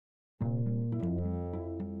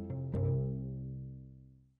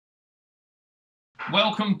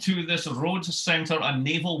Welcome to this Rhodes Center and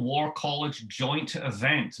Naval War College joint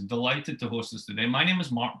event. Delighted to host this today. My name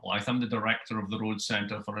is Mark Blythe. I'm the director of the Rhodes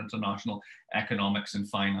Center for International Economics and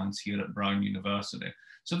Finance here at Brown University.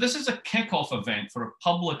 So this is a kickoff event for a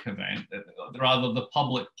public event, rather the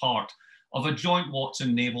public part of a joint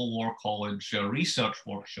Watson Naval War College research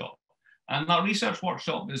workshop. And that research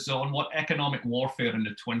workshop is on what economic warfare in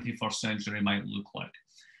the 21st century might look like.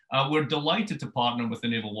 We're delighted to partner with the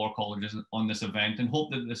Naval War Colleges on this event and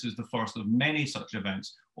hope that this is the first of many such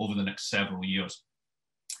events over the next several years.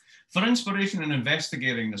 For inspiration in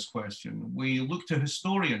investigating this question, we look to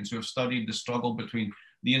historians who have studied the struggle between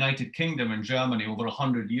the United Kingdom and Germany over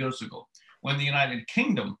 100 years ago, when the United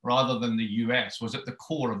Kingdom, rather than the US, was at the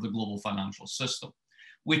core of the global financial system.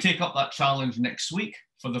 We take up that challenge next week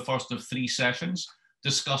for the first of 3 sessions,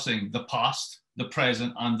 discussing the past, the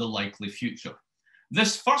present, and the likely future.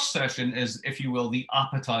 This first session is, if you will, the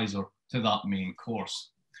appetizer to that main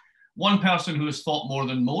course. One person who has thought more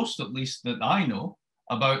than most, at least that I know,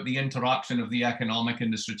 about the interaction of the economic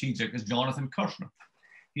and the strategic is Jonathan Kirshner.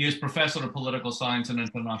 He is Professor of Political Science and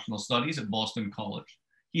International Studies at Boston College.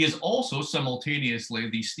 He is also simultaneously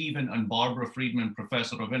the Stephen and Barbara Friedman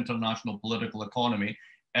Professor of International Political Economy,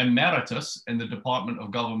 Emeritus in the Department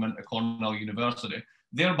of Government at Cornell University,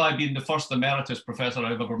 thereby being the first emeritus professor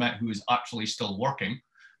I've ever met who is actually still working,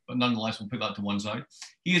 but nonetheless, we'll put that to one side.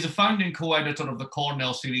 He is a founding co-editor of the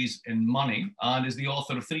Cornell series In Money and is the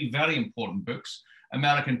author of 3 very important books: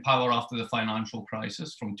 American Power After the Financial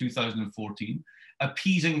Crisis from 2014,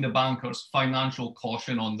 Appeasing the Bankers, Financial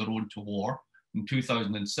Caution on the Road to War in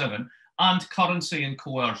 2007, and Currency and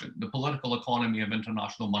Coercion, The Political Economy of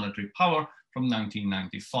International Monetary Power from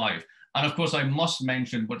 1995. And of course, I must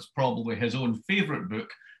mention what's probably his own favorite book,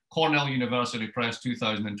 Cornell University Press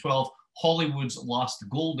 2012, Hollywood's Last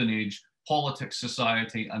Golden Age, Politics,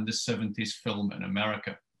 Society, and the 70s Film in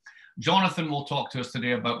America. Jonathan will talk to us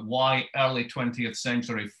today about why early 20th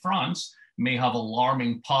century France may have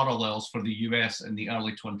alarming parallels for the US in the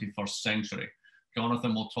early 21st century.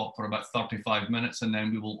 Jonathan will talk for about 35 minutes and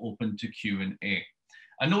then we will open to Q&A.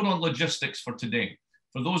 A note on logistics for today.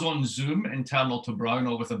 For those on Zoom, internal to Brown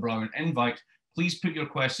or with a Brown invite, please put your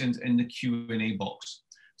questions in the Q&A box.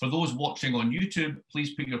 For those watching on YouTube,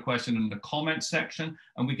 please put your question in the comments section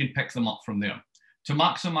and we can pick them up from there. To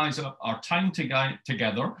maximize our time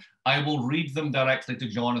together, I will read them directly to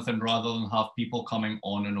Jonathan rather than have people coming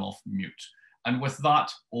on and off mute. And with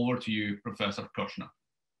that, over to you, Professor Kirshner.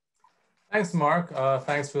 Thanks, Mark.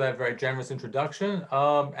 Thanks for that very generous introduction.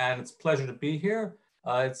 And it's a pleasure to be here.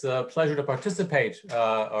 It's a pleasure to participate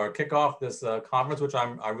or kick off this conference, which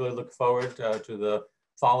I really look forward to the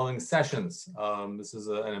following sessions. This is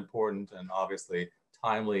an important and obviously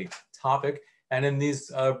timely topic. And in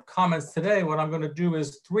these comments today, what I'm going to do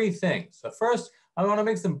is 3 things. So first, I want to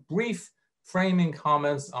make some brief framing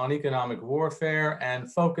comments on economic warfare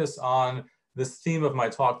and focus on this theme of my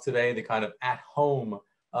talk today, the kind of at-home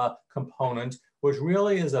component, which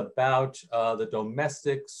really is about the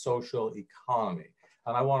domestic social economy.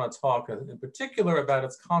 And I want to talk in particular about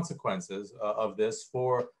its consequences of this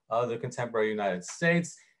for the contemporary United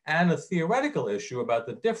States and a theoretical issue about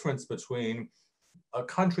the difference between a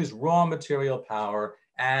country's raw material power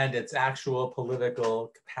and its actual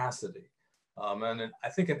political capacity. And I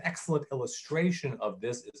think an excellent illustration of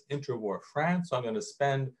this is interwar France. So I'm going to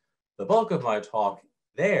spend the bulk of my talk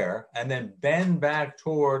there and then bend back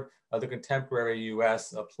toward the contemporary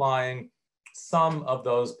US, applying some of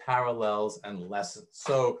those parallels and lessons.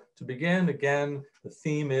 So to begin, again, the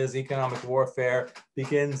theme is economic warfare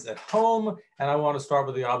begins at home. And I want to start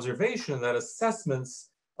with the observation that assessments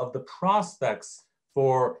of the prospects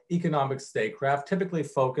for economic statecraft typically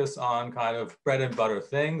focus on kind of bread and butter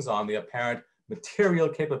things, on the apparent material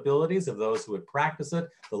capabilities of those who would practice it,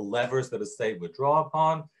 the levers that a state would draw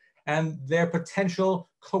upon, and their potential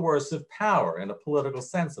coercive power in a political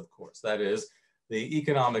sense, of course. That is, the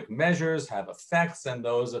economic measures have effects, and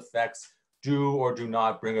those effects do or do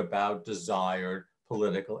not bring about desired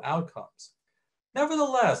political outcomes.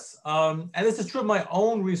 Nevertheless, and this is true of my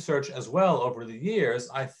own research as well over the years,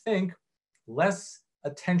 I think less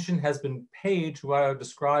attention has been paid to what I would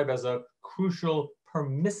describe as a crucial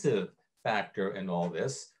permissive factor in all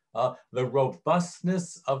this, the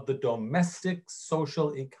robustness of the domestic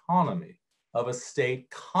social economy of a state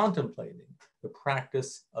contemplating the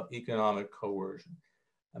practice of economic coercion.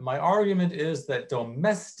 And my argument is that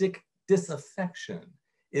domestic disaffection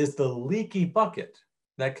is the leaky bucket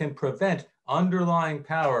that can prevent underlying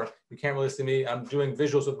power. You can't really see me, I'm doing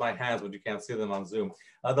visuals with my hands, but you can't see them on Zoom.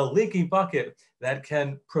 The leaky bucket that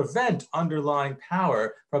can prevent underlying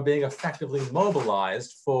power from being effectively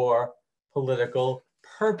mobilized for political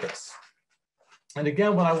purpose. And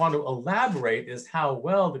again, what I want to elaborate is how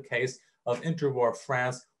well the case of interwar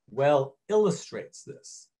France well illustrates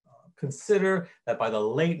this. Consider that by the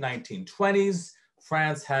late 1920s,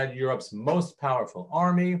 France had Europe's most powerful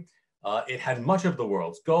army. It had much of the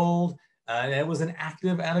world's gold, and it was an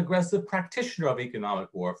active and aggressive practitioner of economic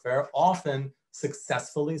warfare, often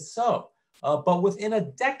successfully so. But within a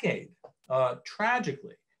decade,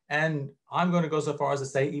 tragically, and I'm going to go so far as to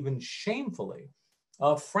say even shamefully,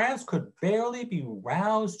 France could barely be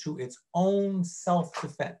roused to its own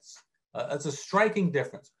self-defense. That's a striking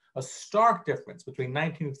difference, a stark difference between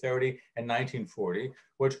 1930 and 1940,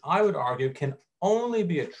 which I would argue can only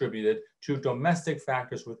be attributed to domestic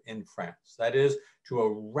factors within France. That is, to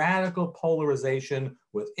a radical polarization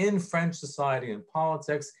within French society and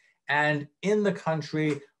politics, and in the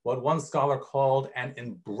country, what one scholar called an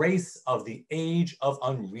embrace of the age of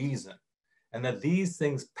unreason, and that these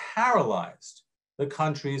things paralyzed the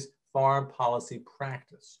country's foreign policy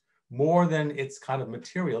practice more than its kind of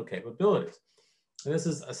material capabilities. And this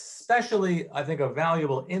is especially, I think, a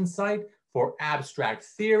valuable insight for abstract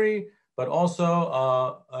theory, but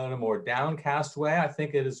also in a more downcast way. I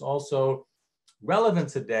think it is also relevant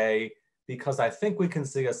today because I think we can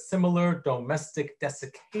see a similar domestic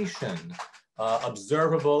desiccation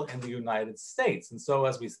observable in the United States. And so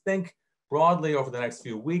as we think broadly over the next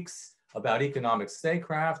few weeks about economic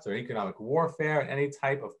statecraft or economic warfare, any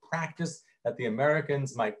type of practice that the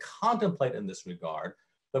Americans might contemplate in this regard,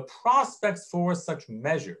 the prospects for such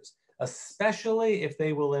measures, especially if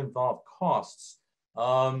they will involve costs,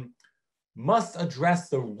 must address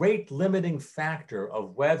the rate limiting factor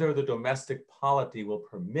of whether the domestic polity will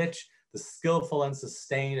permit the skillful and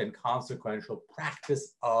sustained and consequential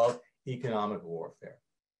practice of economic warfare.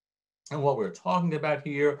 And what we're talking about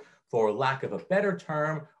here, for lack of a better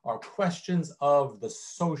term, are questions of the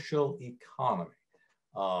social economy,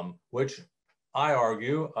 which I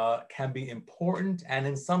argue can be important and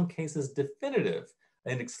in some cases definitive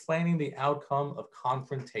in explaining the outcome of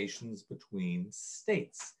confrontations between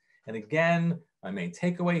states. And again, my main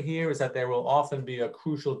takeaway here is that there will often be a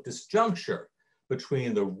crucial disjuncture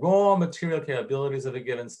between the raw material capabilities of a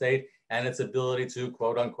given state and its ability to,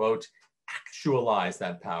 quote unquote, actualize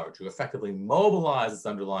that power, to effectively mobilize its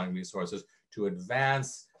underlying resources to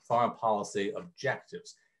advance foreign policy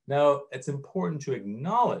objectives. Now, it's important to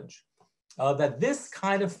acknowledge that this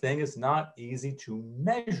kind of thing is not easy to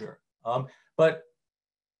measure, but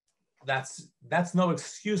that's no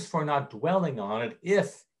excuse for not dwelling on it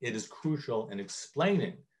if it is crucial in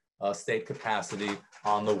explaining state capacity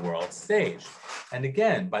on the world stage. And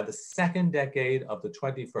again, by the second decade of the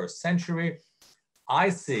 21st century, I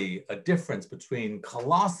see a difference between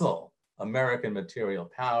colossal American material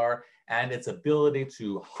power and its ability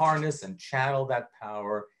to harness and channel that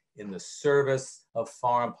power in the service of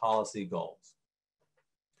foreign policy goals.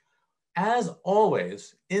 As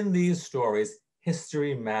always, in these stories,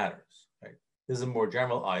 history matters. Right? This is a more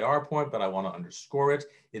general IR point, but I want to underscore it.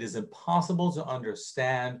 It is impossible to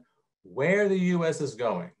understand where the US is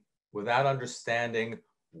going without understanding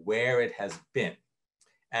where it has been.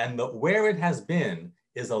 And where it has been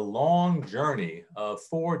is a long journey of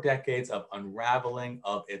 4 decades of unraveling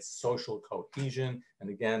of its social cohesion. And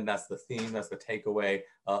again, that's the theme, that's the takeaway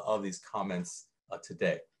of these comments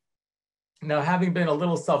today. Now, having been a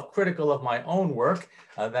little self-critical of my own work,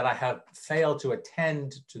 that I have failed to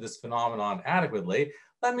attend to this phenomenon adequately,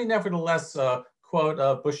 let me nevertheless quote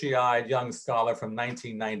a bushy-eyed young scholar from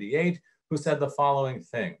 1998 who said the following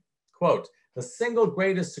thing, quote, "The single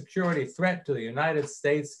greatest security threat to the United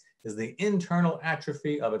States is the internal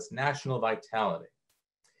atrophy of its national vitality.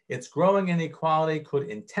 Its growing inequality could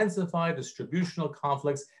intensify distributional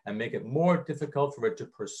conflicts and make it more difficult for it to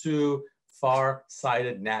pursue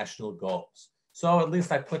far-sighted national goals." So at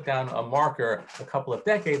least I put down a marker a couple of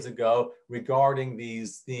decades ago regarding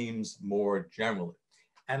these themes more generally.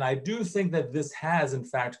 And I do think that this has in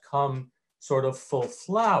fact come sort of full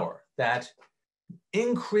flower, that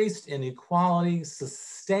increased inequality,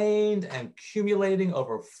 sustained and accumulating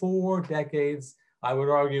over 4 decades, I would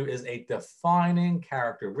argue is a defining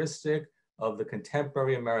characteristic of the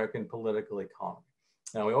contemporary American political economy.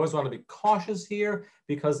 Now, we always want to be cautious here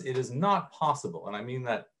because it is not possible, and I mean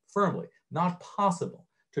that firmly, not possible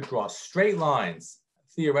to draw straight lines,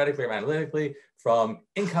 theoretically or analytically, from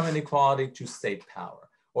income inequality to state power,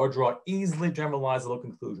 or draw easily generalizable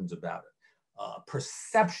conclusions about it.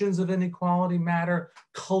 Perceptions of inequality matter,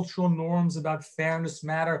 cultural norms about fairness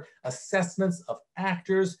matter, assessments of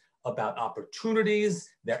actors about opportunities,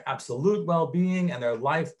 their absolute well-being, and their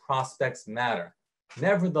life prospects matter.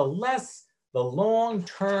 Nevertheless, the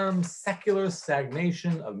long-term secular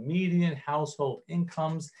stagnation of median household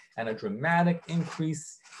incomes and a dramatic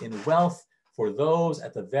increase in wealth for those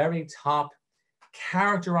at the very top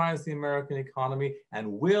characterize the American economy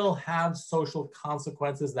and will have social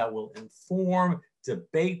consequences that will inform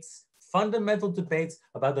debates, fundamental debates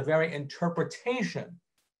about the very interpretation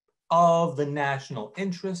of the national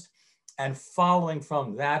interest, and following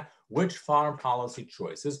from that, which foreign policy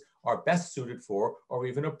choices are best suited for or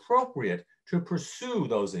even appropriate to pursue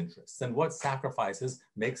those interests, and what sacrifices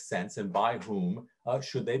make sense and by whom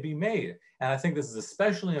should they be made. And I think this is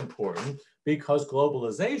especially important because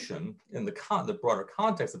globalization, in the broader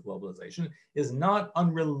context of globalization, is not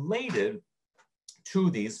unrelated to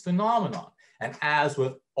these phenomena. And as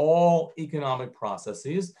with all economic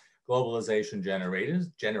processes, globalization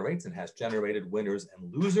generates and has generated winners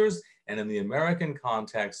and losers. And in the American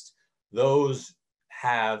context, those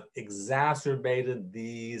have exacerbated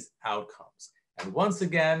these outcomes. And once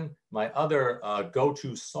again, my other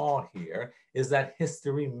go-to saw here is that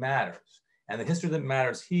history matters. And the history that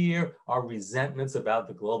matters here are resentments about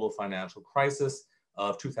the global financial crisis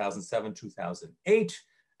of 2007, 2008.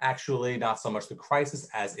 Actually, not so much the crisis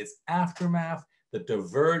as its aftermath, the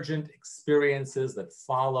divergent experiences that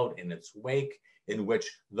followed in its wake, in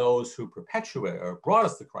which those who perpetuate or brought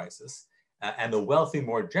us the crisis and the wealthy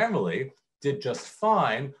more generally did just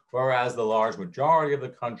fine, whereas the large majority of the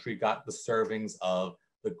country got the servings of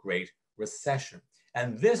the Great Recession.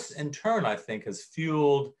 And this, in turn, I think, has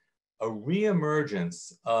fueled a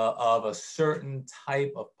reemergence of a certain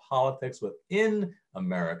type of politics within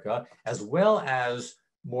America, as well as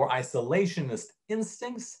more isolationist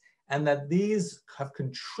instincts, and that these have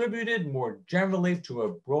contributed more generally to a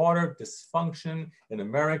broader dysfunction in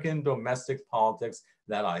American domestic politics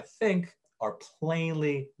that I think are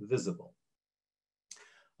plainly visible.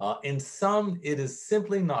 In sum, it is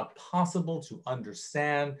simply not possible to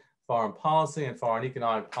understand foreign policy and foreign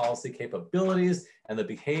economic policy capabilities and the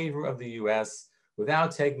behavior of the US without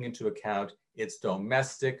taking into account its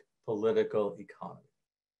domestic political economy.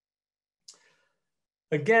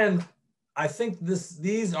 Again, I think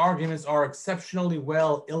these arguments are exceptionally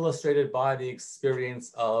well illustrated by the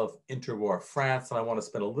experience of interwar France, and I want to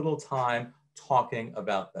spend a little time talking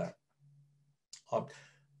about that.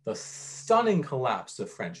 The stunning collapse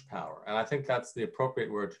of French power, and I think that's the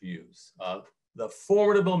appropriate word to use, the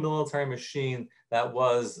formidable military machine that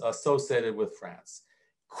was associated with France,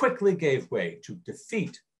 quickly gave way to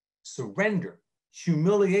defeat, surrender,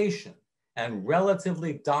 humiliation, and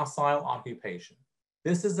relatively docile occupation.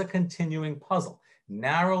 This is a continuing puzzle.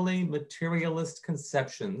 Narrowly materialist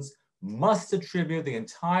conceptions must attribute the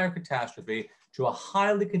entire catastrophe to a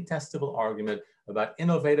highly contestable argument about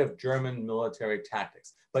innovative German military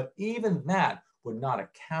tactics. But even that would not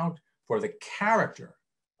account for the character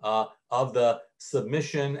of the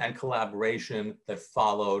submission and collaboration that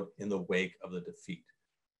followed in the wake of the defeat.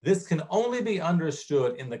 This can only be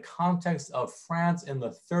understood in the context of France in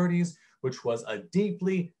the 30s, which was a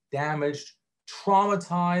deeply damaged,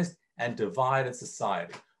 traumatized, and divided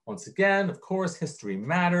society. Once again, of course, history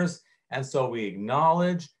matters. And so we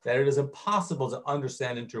acknowledge that it is impossible to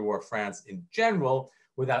understand interwar France in general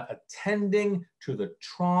without attending to the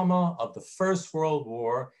trauma of the First World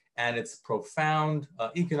War and its profound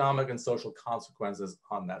economic and social consequences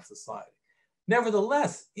on that society.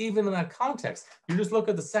 Nevertheless, even in that context, you just look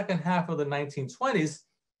at the second half of the 1920s,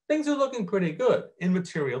 things are looking pretty good in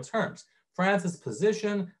material terms. France's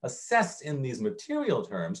position, assessed in these material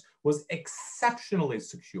terms, was exceptionally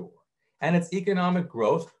secure, and its economic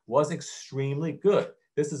growth was extremely good.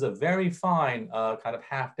 This is a very fine kind of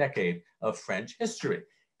half decade of French history.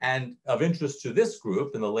 And of interest to this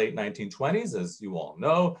group in the late 1920s, as you all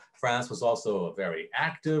know, France was also a very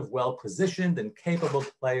active, well-positioned, and capable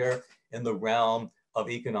player in the realm of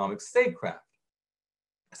economic statecraft,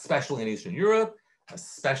 especially in Eastern Europe,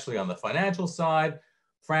 especially on the financial side.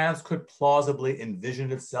 France could plausibly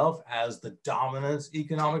envision itself as the dominant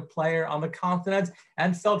economic player on the continent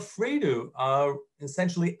and felt free to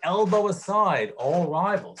essentially elbow aside all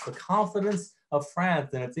rivals. The confidence of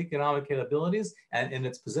France in its economic capabilities and in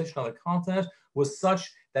its position on the continent was such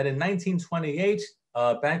that in 1928,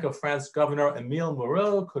 Bank of France Governor Émile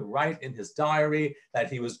Moreau could write in his diary that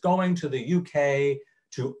he was going to the UK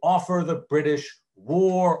to offer the British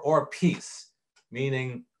war or peace,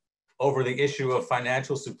 meaning over the issue of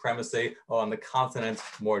financial supremacy on the continent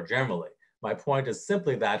more generally. My point is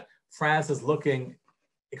simply that France is looking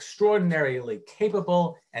extraordinarily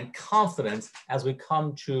capable and confident as we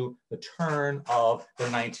come to the turn of the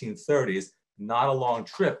 1930s, not a long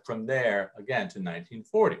trip from there, again, to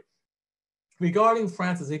 1940. Regarding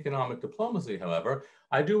France's economic diplomacy, however,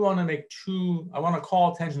 I want to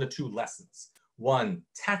call attention to two lessons. One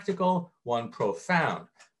tactical, one profound.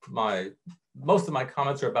 Most of my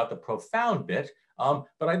comments are about the profound bit,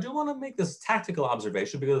 but I do want to make this tactical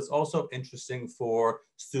observation because it's also interesting for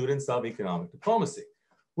students of economic diplomacy,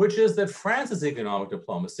 which is that France's economic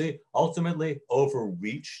diplomacy ultimately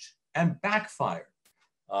overreached and backfired.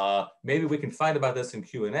 Maybe we can fight about this in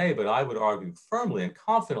Q&A, but I would argue firmly and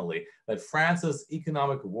confidently that France's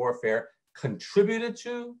economic warfare contributed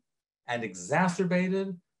to and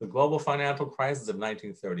exacerbated the global financial crisis of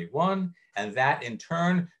 1931, and that in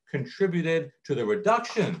turn contributed to the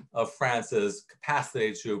reduction of France's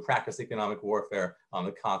capacity to practice economic warfare on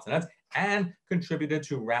the continent, and contributed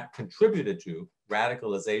to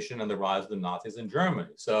radicalization and the rise of the Nazis in Germany.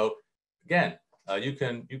 So again, you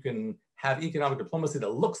can have economic diplomacy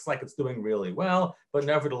that looks like it's doing really well, but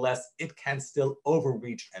nevertheless, it can still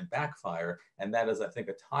overreach and backfire. And that is, I think,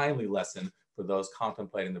 a timely lesson for those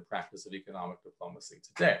contemplating the practice of economic diplomacy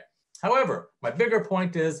today. However, my bigger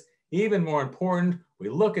point is, even more important, we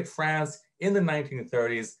look at France in the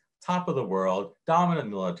 1930s, top of the world, dominant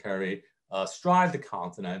military, stride the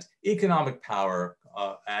continent, economic power,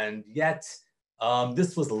 and yet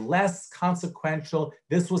this was less consequential.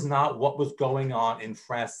 This was not what was going on in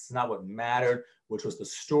France. It's not what mattered, which was the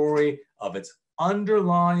story of its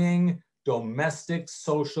underlying domestic,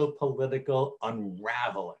 social, political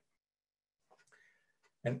unraveling.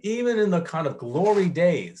 And even in the kind of glory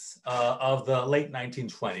days of the late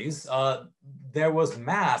 1920s, there was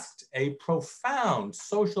masked a profound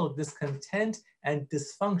social discontent and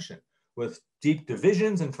dysfunction, with deep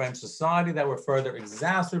divisions in French society that were further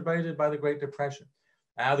exacerbated by the Great Depression.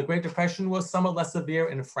 The Great Depression was somewhat less severe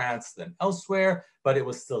in France than elsewhere, but it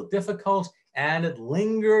was still difficult, and it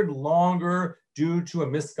lingered longer due to a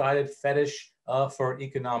misguided fetish for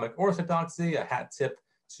economic orthodoxy. A hat tip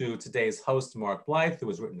to today's host, Mark Blythe, who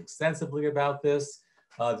has written extensively about this.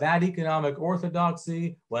 That economic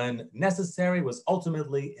orthodoxy, when necessary, was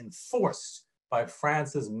ultimately enforced by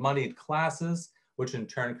France's moneyed classes, which in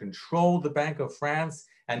turn controlled the Bank of France.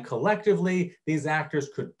 And collectively, these actors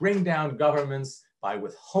could bring down governments by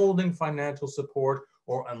withholding financial support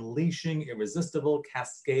or unleashing irresistible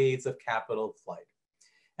cascades of capital flight.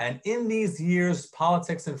 And in these years,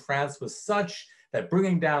 politics in France was such that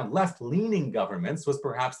bringing down left-leaning governments was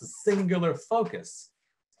perhaps the singular focus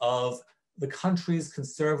of the country's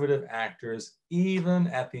conservative actors, even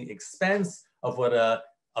at the expense of what an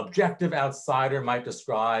objective outsider might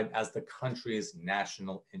describe as the country's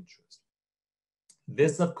national interest.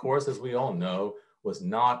 This, of course, as we all know, was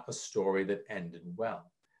not a story that ended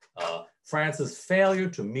well. France's failure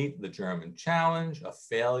to meet the German challenge, a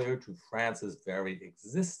failure to France's very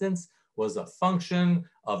existence, was a function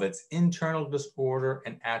of its internal disorder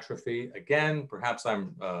and atrophy. Again, perhaps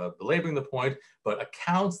I'm belaboring the point, but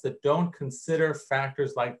accounts that don't consider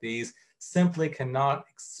factors like these simply cannot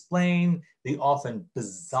explain the often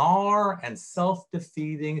bizarre and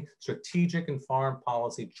self-defeating strategic and foreign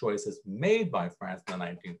policy choices made by France in the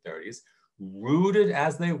 1930s, rooted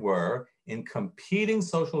as they were in competing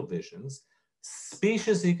social visions,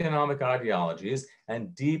 specious economic ideologies,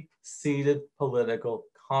 and deep-seated political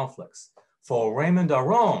conflicts. For Raymond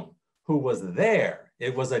Aron, who was there,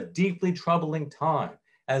 it was a deeply troubling time.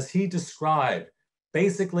 As he described,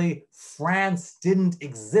 basically, France didn't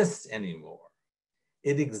exist anymore.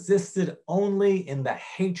 It existed only in the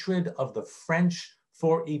hatred of the French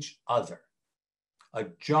for each other. A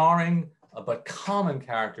jarring but common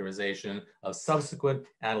characterization of subsequent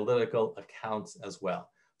analytical accounts as well.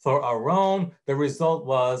 For Aron, the result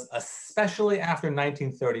was, especially after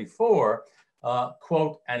 1934,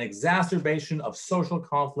 quote, an exacerbation of social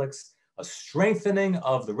conflicts, a strengthening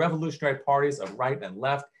of the revolutionary parties of right and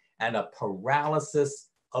left, and a paralysis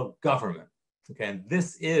of government. Okay, and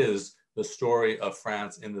this is the story of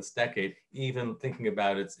France in this decade, even thinking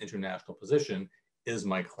about its international position, is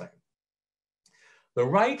my claim. The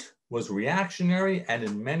right was reactionary and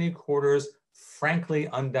in many quarters, frankly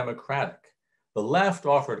undemocratic. The left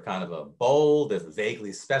offered kind of a bold, if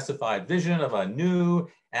vaguely specified vision of a new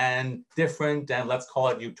and different, and let's call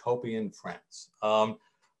it utopian France.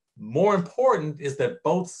 More important is that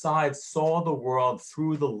both sides saw the world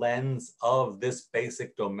through the lens of this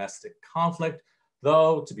basic domestic conflict,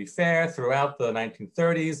 though, to be fair, throughout the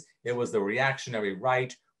 1930s, it was the reactionary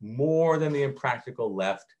right more than the impractical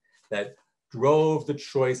left that drove the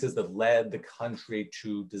choices that led the country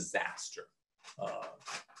to disaster.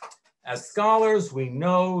 As scholars, we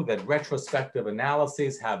know that retrospective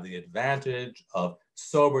analyses have the advantage of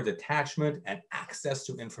sober detachment and access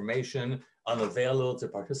to information unavailable to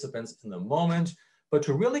participants in the moment. But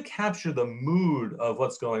to really capture the mood of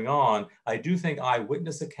what's going on, I do think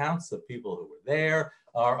eyewitness accounts of people who were there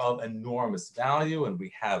are of enormous value, and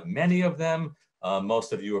we have many of them.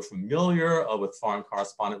 Most of you are familiar with foreign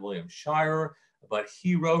correspondent William Shirer, but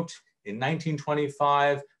he wrote in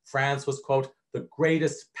 1925, France was, quote, the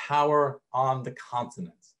greatest power on the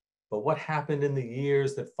continent. But what happened in the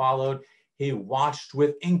years that followed? He watched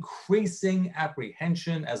with increasing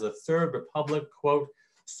apprehension as the Third Republic, quote,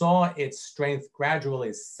 saw its strength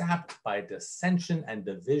gradually sapped by dissension and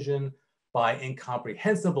division, by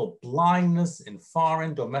incomprehensible blindness in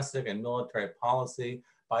foreign, domestic, and military policy,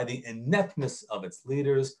 by the ineptness of its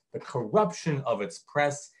leaders, the corruption of its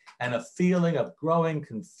press, and a feeling of growing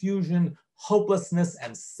confusion, hopelessness,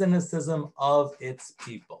 and cynicism of its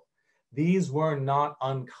people. These were not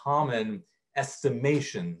uncommon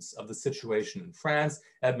estimations of the situation in France.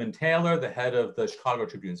 Edmund Taylor, the head of the Chicago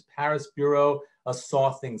Tribune's Paris Bureau,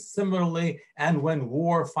 saw things similarly. And when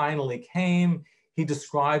war finally came, he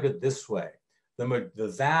described it this way.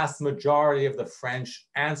 The vast majority of the French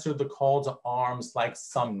answered the call to arms like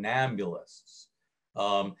somnambulists,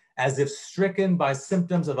 as if stricken by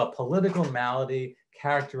symptoms of a political malady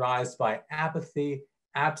characterized by apathy,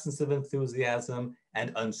 absence of enthusiasm,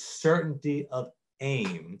 and uncertainty of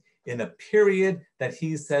aim in a period that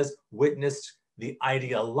he says witnessed the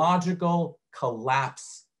ideological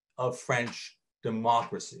collapse of French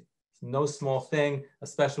democracy. It's no small thing,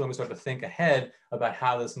 especially when we start to think ahead about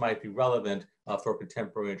how this might be relevant for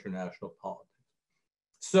contemporary international politics.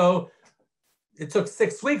 So it took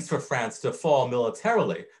 6 weeks for France to fall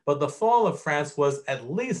militarily, but the fall of France was at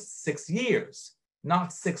least 6 years,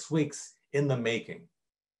 not 6 weeks in the making.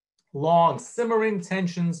 Long simmering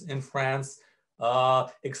tensions in France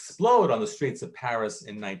explode on the streets of Paris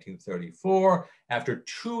in 1934 after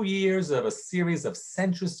 2 years of a series of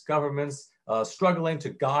centrist governments struggling to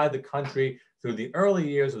guide the country through the early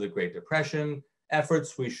years of the Great Depression,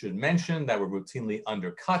 efforts we should mention that were routinely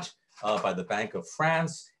undercut by the Bank of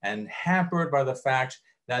France and hampered by the fact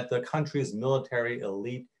that the country's military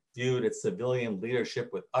elite viewed its civilian leadership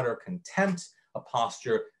with utter contempt, a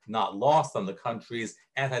posture not lost on the country's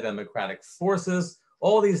anti-democratic forces.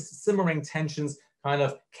 All these simmering tensions kind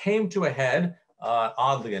of came to a head,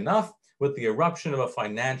 oddly enough, with the eruption of a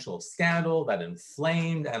financial scandal that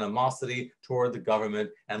inflamed animosity toward the government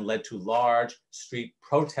and led to large street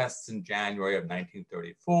protests in January of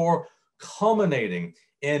 1934, culminating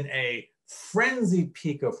in a frenzied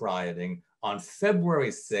peak of rioting on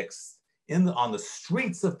February 6th on the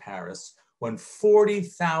streets of Paris, when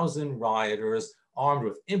 40,000 rioters armed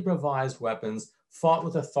with improvised weapons fought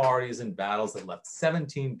with authorities in battles that left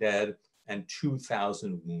 17 dead and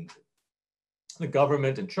 2,000 wounded. The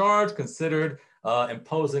government in charge considered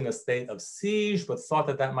imposing a state of siege, but thought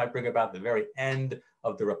that that might bring about the very end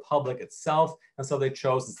of the republic itself. And so they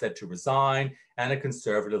chose instead to resign, and a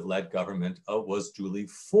conservative-led government was duly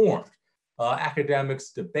formed.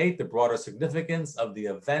 Academics debate the broader significance of the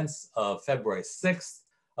events of February 6th,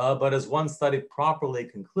 but as one study properly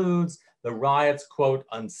concludes, the riots, quote,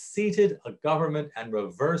 unseated a government and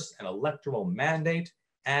reversed an electoral mandate,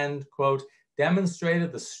 and, quote,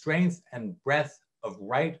 demonstrated the strength and breadth of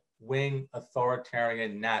right-wing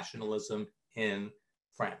authoritarian nationalism in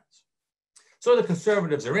France. So the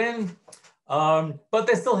conservatives are in, but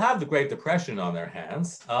they still have the Great Depression on their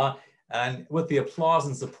hands. And with the applause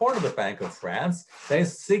and support of the Bank of France, they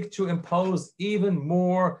seek to impose even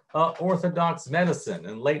more orthodox medicine.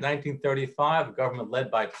 In late 1935, a government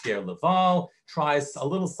led by Pierre Laval tries a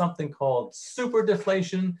little something called super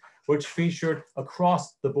deflation, which featured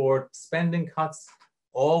across the board spending cuts,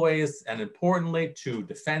 always and importantly to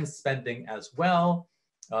defense spending as well.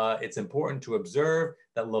 It's important to observe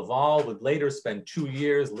that Laval would later spend 2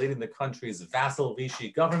 years leading the country's vassal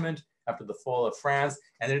Vichy government after the fall of France,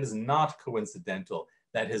 and it is not coincidental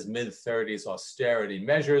that his mid-30s austerity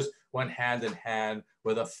measures went hand in hand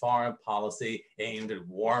with a foreign policy aimed at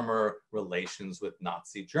warmer relations with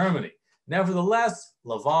Nazi Germany. Nevertheless,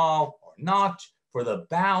 Laval or not, for the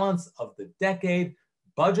balance of the decade,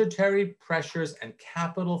 budgetary pressures and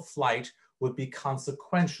capital flight would be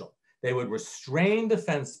consequential. They would restrain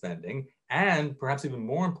defense spending and, perhaps even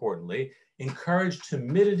more importantly, encourage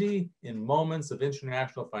timidity in moments of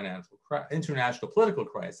international political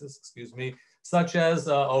crisis, such as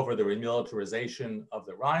over the remilitarization of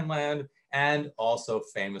the Rhineland and also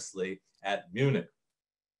famously at Munich.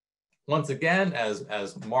 Once again, as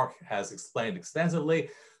Mark has explained extensively,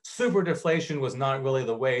 super deflation was not really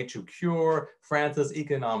the way to cure France's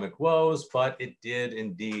economic woes, but it did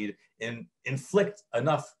indeed inflict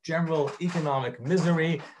enough general economic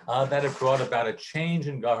misery that it brought about a change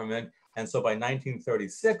in government. And so by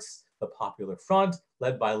 1936, the Popular Front,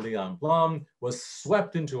 led by Léon Blum, was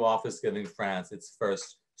swept into office, giving France its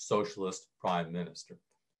first socialist prime minister.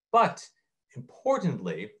 But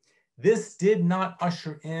importantly, this did not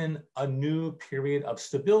usher in a new period of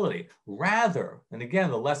stability. Rather, and again,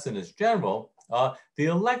 the lesson is general, the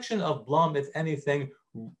election of Blum, if anything,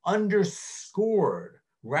 underscored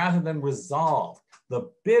rather than resolved the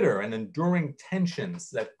bitter and enduring tensions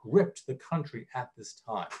that gripped the country at this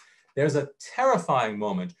time. There's a terrifying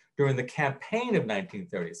moment during the campaign of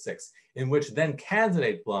 1936 in which then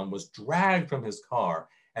candidate Blum was dragged from his car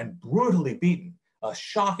and brutally beaten. A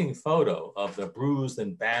shocking photo of the bruised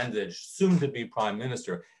and bandaged soon-to-be prime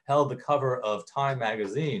minister held the cover of Time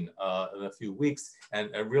magazine in a few weeks,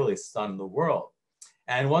 and it really stunned the world.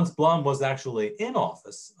 And once Blum was actually in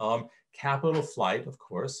office, capital flight, of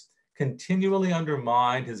course, continually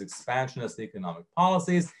undermined his expansionist economic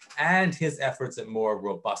policies and his efforts at more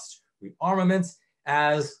robust rearmaments.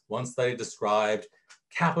 As one study described,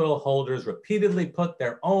 capital holders repeatedly put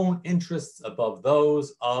their own interests above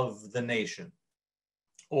those of the nation.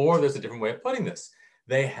 Or there's a different way of putting this.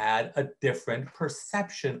 They had a different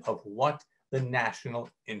perception of what the national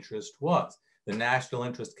interest was. The national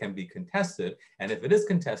interest can be contested, and if it is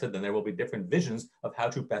contested, then there will be different visions of how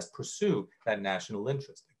to best pursue that national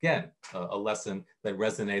interest. Again, a lesson that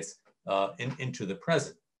resonates into the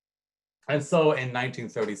present. And so in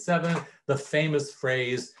 1937, the famous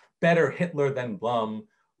phrase, "better Hitler than Blum,"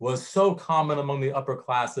 was so common among the upper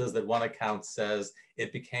classes that one account says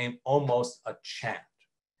it became almost a chant.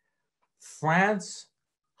 France,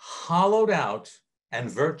 hollowed out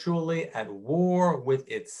and virtually at war with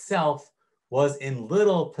itself, was in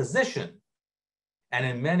little position, and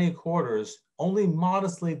in many quarters only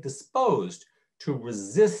modestly disposed to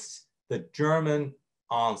resist the German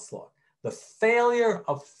onslaught. The failure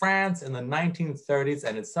of France in the 1930s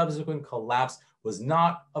and its subsequent collapse was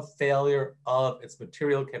not a failure of its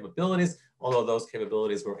material capabilities, although those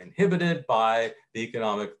capabilities were inhibited by the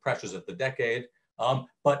economic pressures of the decade.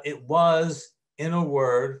 But it was, in a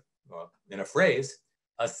word, or in a phrase,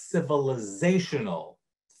 a civilizational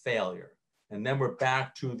failure. And then we're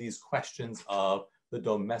back to these questions of the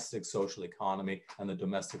domestic social economy and the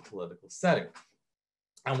domestic political setting.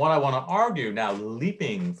 And what I want to argue now,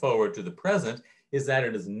 leaping forward to the present, is that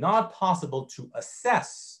it is not possible to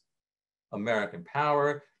assess American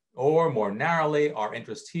power, or more narrowly, our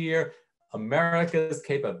interest here, America's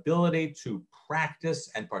capability to practice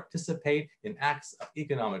and participate in acts of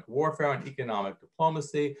economic warfare and economic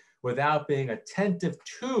diplomacy without being attentive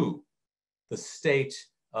to the state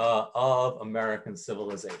of American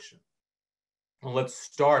civilization. And let's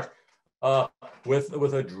start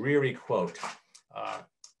with a dreary quote.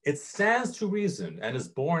 It stands to reason and is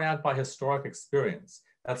borne out by historic experience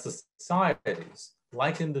that societies,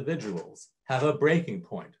 like individuals, have a breaking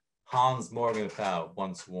point, Hans Morgenthau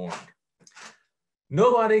once warned.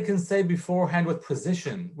 Nobody can say beforehand with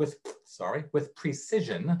precision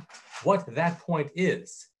what that point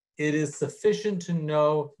is. It is sufficient to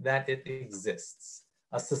know that it exists.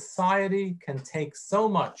 A society can take so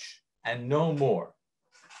much and no more.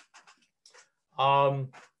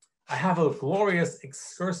 I have a glorious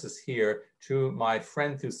excursus here to my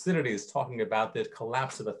friend Thucydides talking about the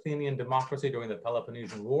collapse of Athenian democracy during the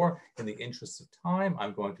Peloponnesian War. In the interest of time,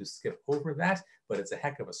 I'm going to skip over that, but it's a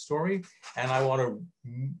heck of a story. And I want to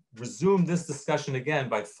resume this discussion again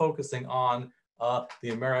by focusing on the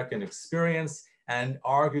American experience and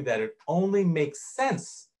argue that it only makes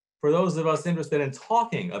sense for those of us interested in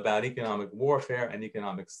talking about economic warfare and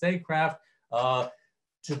economic statecraft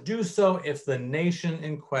to do so if the nation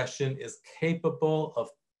in question is capable of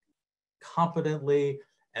competently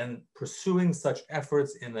and pursuing such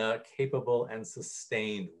efforts in a capable and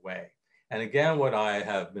sustained way. And again, what I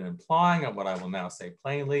have been implying and what I will now say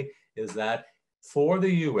plainly is that for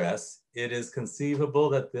the US, it is conceivable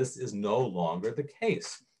that this is no longer the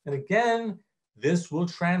case. And again, this will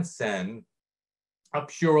transcend a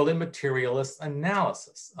purely materialist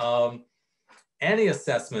analysis. Any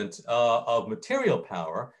assessment of material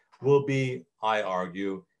power will be, I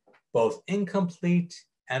argue, both incomplete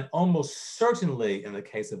and almost certainly, in the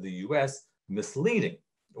case of the US, misleading.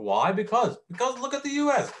 Why? Because look at the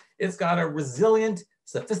US. It's got a resilient,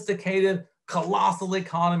 sophisticated, colossal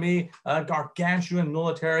economy, gargantuan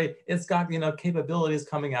military. It's got capabilities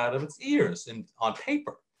coming out of its ears on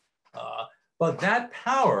paper. But that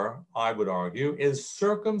power, I would argue, is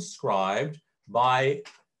circumscribed by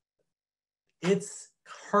its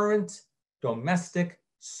current domestic,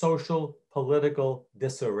 social, political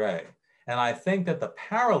disarray. And I think that the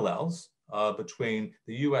parallels between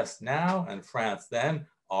the US now and France then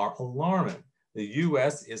are alarming. The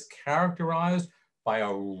US is characterized by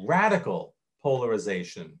a radical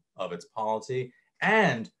polarization of its polity,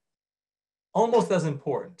 and almost as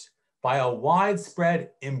important, by a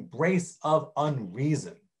widespread embrace of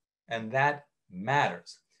unreason. And that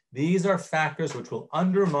matters. These are factors which will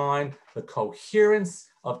undermine the coherence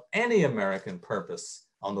of any American purpose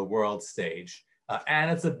on the world stage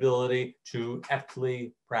and its ability to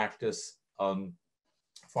ethically practice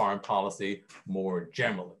foreign policy more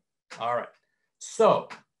generally. All right, so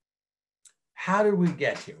how did we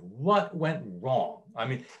get here? What went wrong? I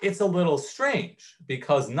mean, it's a little strange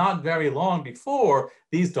because not very long before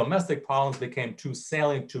these domestic problems became too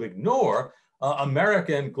salient to ignore,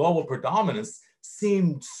 American global predominance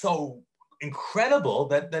seemed so incredible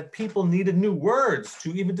that people needed new words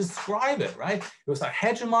to even describe it, right? It was a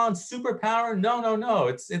hegemon, superpower.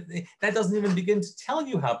 No. That doesn't even begin to tell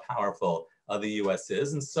you how powerful the US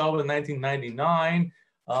is. And so in 1999,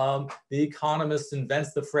 the Economist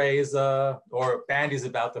invents the phrase, or bandies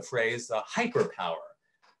about the phrase, hyperpower.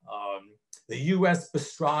 The US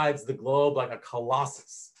bestrides the globe like a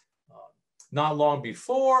colossus. Not long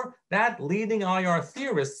before that, leading IR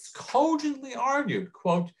theorists cogently argued,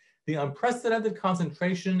 quote, the unprecedented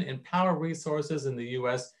concentration in power resources in the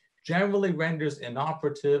US generally renders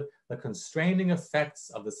inoperative the constraining effects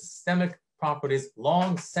of the systemic properties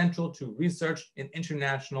long central to research in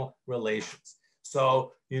international relations.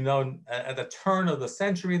 So, you know, at the turn of the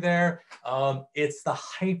century there, it's the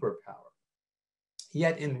hyperpower.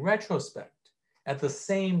 Yet in retrospect, at the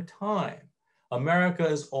same time, America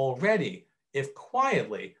is already, if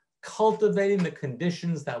quietly, cultivating the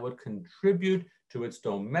conditions that would contribute to its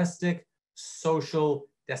domestic social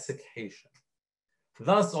desiccation.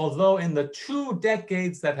 Thus, although in the 2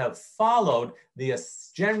 decades that have followed the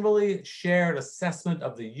generally shared assessment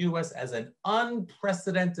of the US as an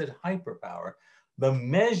unprecedented hyperpower, the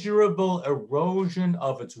measurable erosion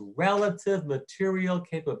of its relative material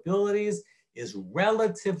capabilities is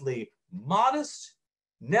relatively modest.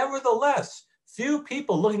 Nevertheless, few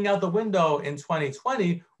people looking out the window in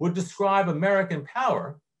 2020 would describe American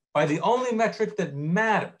power by the only metric that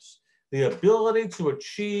matters, the ability to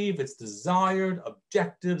achieve its desired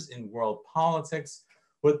objectives in world politics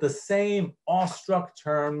with the same awestruck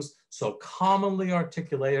terms so commonly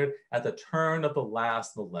articulated at the turn of the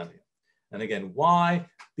last millennium. And again, why?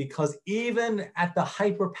 Because even at the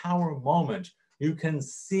hyperpower moment, you can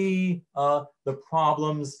see the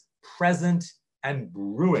problems present and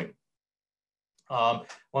brewing.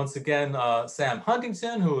 Once again, Sam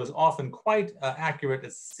Huntington, who is often quite accurate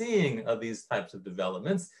at seeing these types of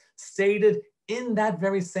developments, stated in that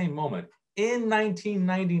very same moment, in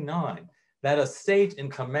 1999, that a state in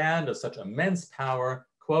command of such immense power,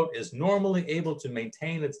 quote, is normally able to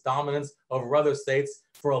maintain its dominance over other states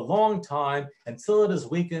for a long time until it is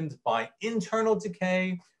weakened by internal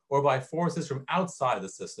decay or by forces from outside the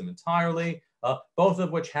system entirely, both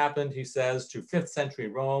of which happened, he says, to 5th century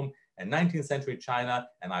Rome and 19th century China,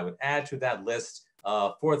 and I would add to that list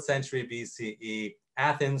 4th century BCE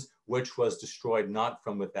Athens, which was destroyed not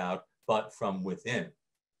from without, but from within.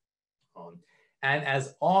 And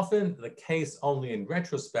as often the case only in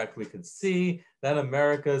retrospect, we could see that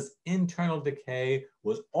America's internal decay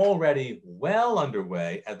was already well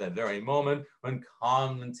underway at that very moment when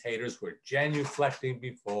commentators were genuflecting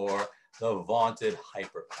before the vaunted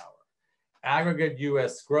hyperpower. Aggregate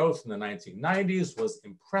US growth in the 1990s was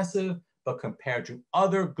impressive, but compared to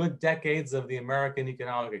other good decades of the American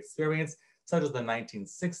economic experience, such as the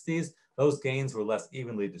 1960s, those gains were less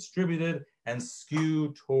evenly distributed and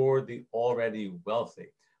skewed toward the already wealthy,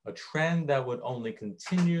 a trend that would only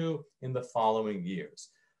continue in the following years.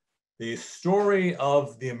 The story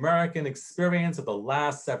of the American experience of the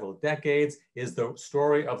last several decades is the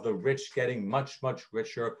story of the rich getting much, much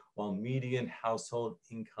richer while median household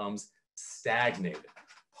incomes stagnated.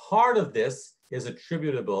 Part of this is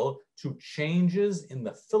attributable to changes in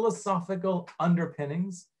the philosophical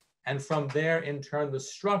underpinnings, and from there, in turn, the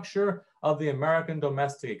structure of the American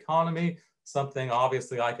domestic economy, something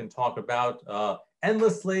obviously I can talk about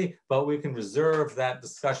endlessly, but we can reserve that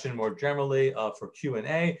discussion more generally for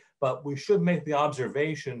Q&A. But we should make the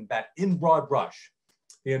observation that in broad brush,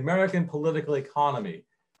 the American political economy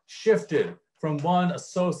shifted from one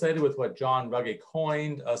associated with what John Ruggie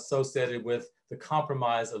coined, associated with the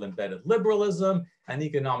compromise of embedded liberalism and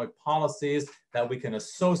economic policies that we can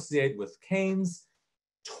associate with Keynes,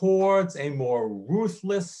 towards a more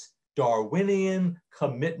ruthless Darwinian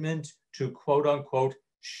commitment to quote unquote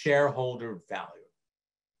shareholder value.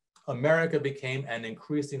 America became an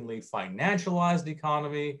increasingly financialized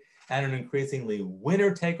economy and an increasingly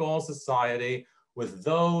winner-take-all society, with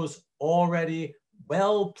those already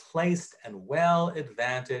well-placed and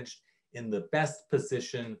well-advantaged in the best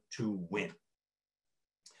position to win.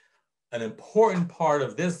 An important part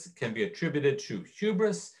of this can be attributed to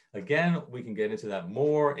hubris. Again, we can get into that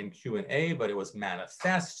more in Q&A, but it was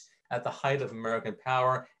manifest at the height of American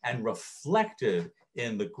power and reflected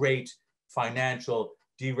in the great financial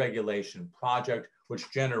deregulation project,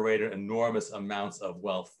 which generated enormous amounts of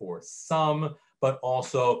wealth for some, but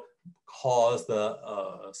also caused the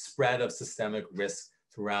spread of systemic risk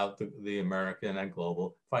throughout the American and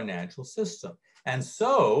global financial system. And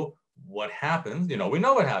so what happens, we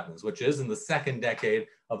know what happens, which is in the second decade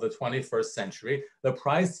of the 21st century, the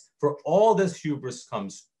price for all this hubris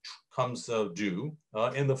comes due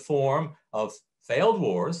in the form of failed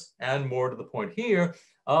wars, and more to the point here,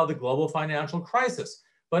 the global financial crisis.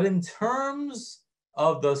 But in terms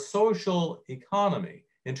of the social economy,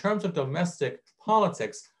 in terms of domestic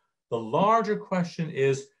politics, the larger question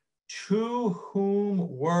is, to whom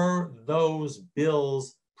were those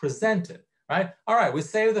bills presented? Right? All right, we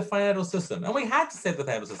saved the financial system, and we had to save the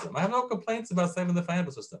financial system. I have no complaints about saving the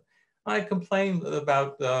financial system. I complain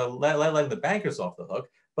about letting the bankers off the hook,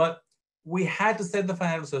 but we had to save the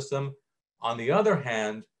financial system. On the other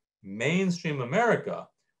hand, mainstream America,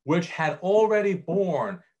 which had already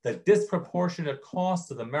borne the disproportionate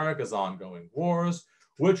cost of America's ongoing wars,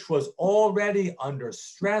 which was already under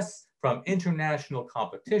stress from international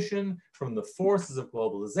competition, from the forces of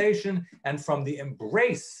globalization, and from the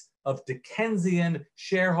embrace of Dickensian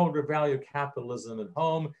shareholder value capitalism at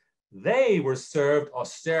home, they were served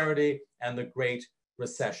austerity and the Great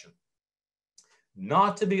Recession.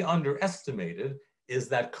 Not to be underestimated is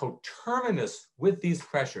that coterminous with these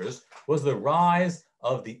pressures was the rise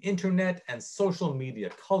of the internet and social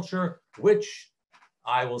media culture, which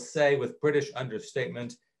I will say with British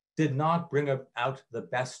understatement, did not bring out the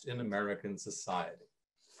best in American society.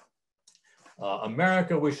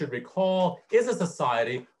 America, we should recall, is a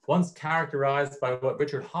society once characterized by what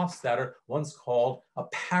Richard Hofstadter once called a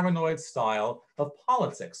paranoid style of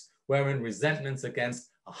politics, wherein resentments against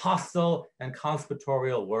a hostile and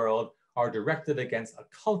conspiratorial world are directed against a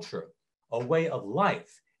culture, a way of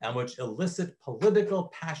life, and which elicit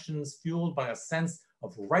political passions fueled by a sense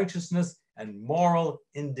of righteousness and moral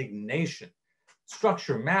indignation.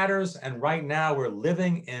 Structure matters, and right now we're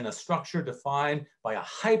living in a structure defined by a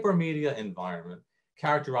hypermedia environment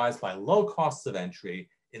characterized by low costs of entry,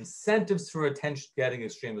 incentives for attention-getting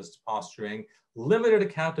extremist posturing, limited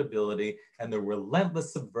accountability, and the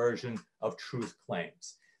relentless subversion of truth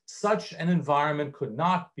claims. Such an environment could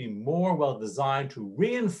not be more well designed to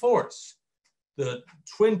reinforce the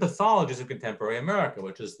twin pathologies of contemporary America,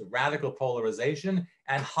 which is the radical polarization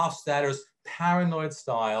and Hofstadter's paranoid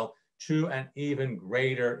style to an even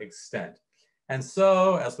greater extent. And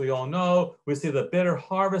so, as we all know, we see the bitter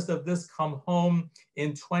harvest of this come home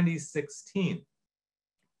in 2016.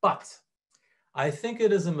 But I think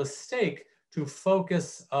it is a mistake to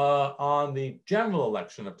focus on the general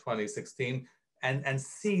election of 2016 and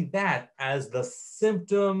see that as the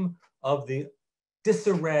symptom of the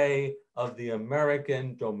disarray of the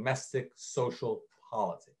American domestic social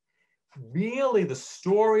polity. Really, the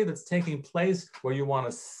story that's taking place where you want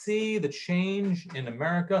to see the change in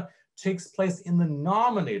America takes place in the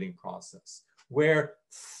nominating process, where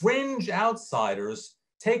fringe outsiders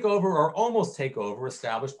take over or almost take over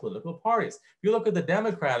established political parties. If you look at the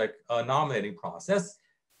Democratic nominating process,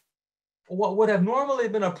 what would have normally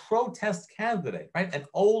been a protest candidate, right? An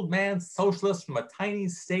old man socialist from a tiny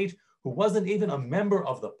state who wasn't even a member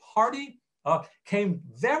of the party, came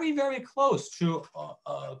very, very close to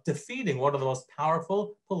defeating one of the most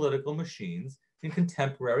powerful political machines in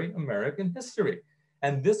contemporary American history.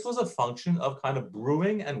 And this was a function of kind of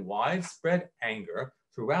brewing and widespread anger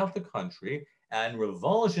throughout the country and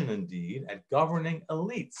revulsion indeed at governing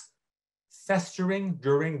elites, festering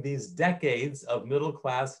during these decades of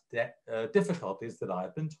middle-class difficulties that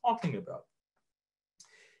I've been talking about.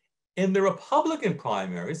 In the Republican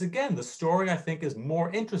primaries, again, the story I think is more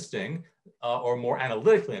interesting, or more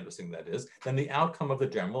analytically interesting, that is, than the outcome of the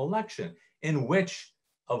general election, in which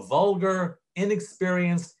a vulgar,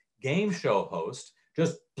 inexperienced game show host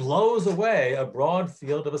just blows away a broad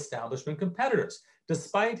field of establishment competitors.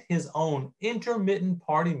 Despite his own intermittent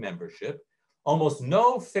party membership, almost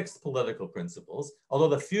no fixed political principles, although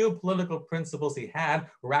the few political principles he had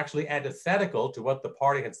were actually antithetical to what the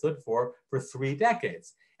party had stood for 3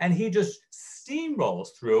 decades. And he just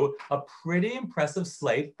steamrolls through a pretty impressive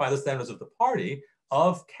slate by the standards of the party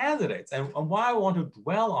of candidates. And why I want to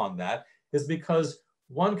dwell on that is because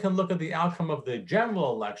one can look at the outcome of the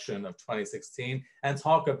general election of 2016 and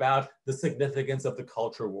talk about the significance of the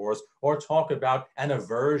culture wars, or talk about an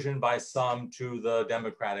aversion by some to the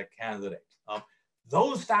Democratic candidate.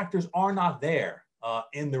 those factors are not there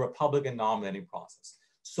in the Republican nominating process.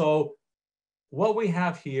 So what we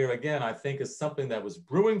have here, again, I think is something that was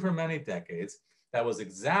brewing for many decades, that was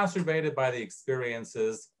exacerbated by the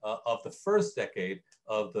experiences of the first decade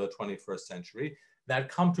of the 21st century, that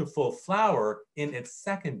come to full flower in its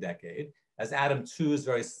second decade. As Adam Tooze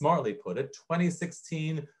very smartly put it,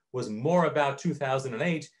 2016 was more about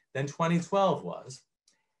 2008 than 2012 was.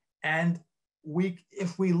 And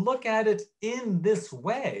if we look at it in this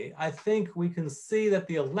way, I think we can see that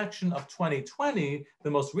the election of 2020,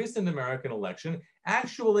 the most recent American election,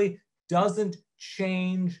 actually doesn't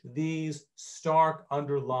change these stark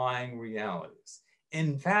underlying realities.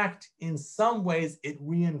 In fact, in some ways, it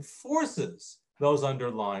reinforces those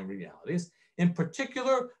underlying realities, in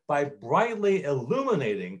particular by brightly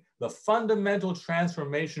illuminating the fundamental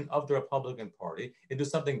transformation of the Republican Party into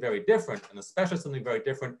something very different, and especially something very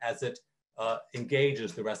different as it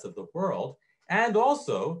engages the rest of the world. And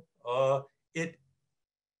also, it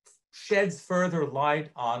sheds further light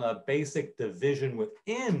on a basic division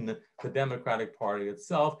within the Democratic Party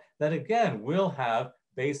itself that, again, will have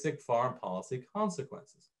basic foreign policy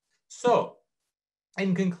consequences. So,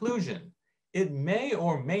 in conclusion, it may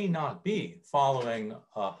or may not be, following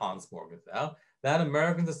Hans Morgenthau, that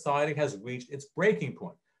American society has reached its breaking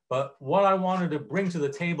point. But what I wanted to bring to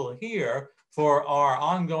the table here for our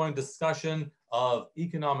ongoing discussion of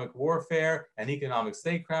economic warfare and economic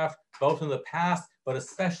statecraft, both in the past, but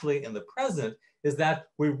especially in the present, is that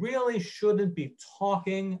we really shouldn't be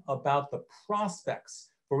talking about the prospects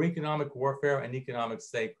for economic warfare and economic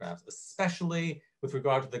statecraft, especially with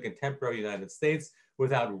regard to the contemporary United States,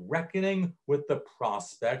 without reckoning with the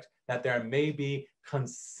prospect that there may be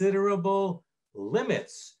considerable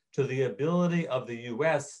limits to the ability of the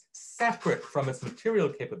US, separate from its material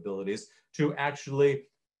capabilities, to actually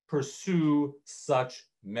pursue such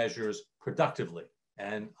measures productively.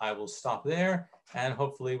 And I will stop there, and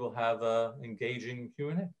hopefully we'll have an engaging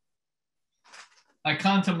Q&A. I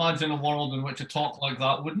can't imagine a world in which a talk like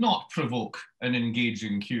that would not provoke an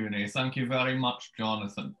engaging Q&A. Thank you very much,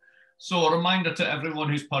 Jonathan. So a reminder to everyone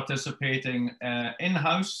who's participating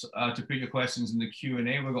in-house to put your questions in the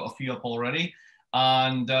Q&A. We've got a few up already.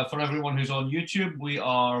 And for everyone who's on YouTube, we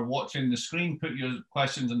are watching the screen. Put your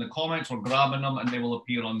questions in the comments. We're grabbing them and they will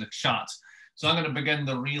appear on the chat. So I'm going to begin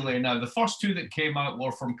the relay now. The first two that came out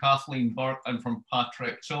were from Kathleen Burke and from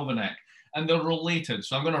Patrick Chovanec, and they're related.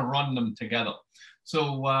 So I'm going to run them together.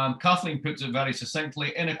 So Kathleen puts it very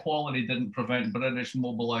succinctly: inequality didn't prevent British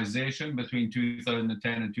mobilization between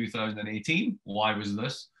 2010 and 2018. Why was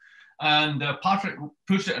this? And Patrick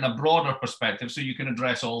pushed it in a broader perspective, so you can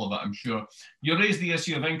address all of it, I'm sure. You raised the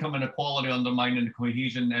issue of income inequality undermining the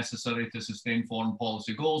cohesion necessary to sustain foreign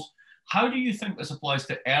policy goals. How do you think this applies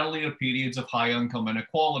to earlier periods of high income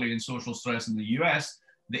inequality and social stress in the US,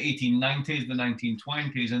 the 1890s, the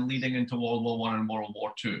 1920s, and leading into World War I and World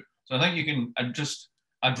War II? So I think you can just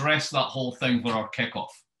address that whole thing for our kickoff.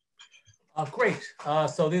 Great.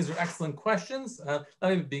 So these are excellent questions.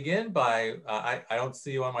 Let me begin by, I don't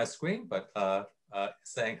see you on my screen, but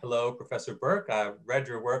saying hello, Professor Burke. I've read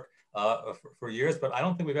your work for years, but I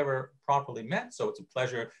don't think we've ever properly met. So it's a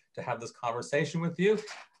pleasure to have this conversation with you.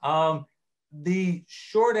 The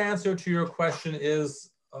short answer to your question is,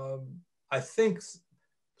 I think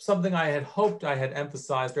something I had hoped I had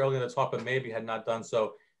emphasized earlier in the talk, but maybe had not done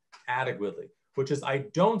so adequately, which is I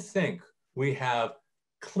don't think we have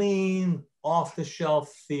clean,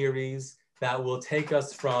 off-the-shelf theories that will take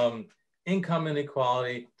us from income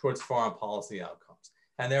inequality towards foreign policy outcomes.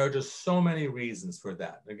 And there are just so many reasons for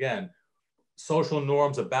that. Again, social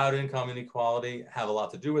norms about income inequality have a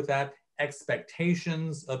lot to do with that.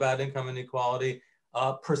 Expectations about income inequality,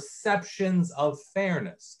 perceptions of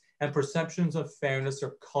fairness. And perceptions of fairness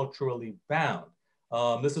are culturally bound.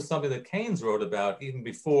 This is something that Keynes wrote about even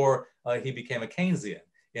before he became a Keynesian.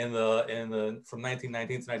 From 1919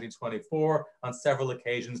 to 1924, on several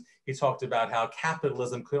occasions, he talked about how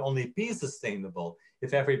capitalism could only be sustainable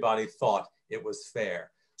if everybody thought it was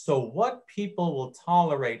fair. So what people will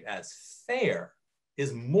tolerate as fair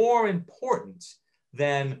is more important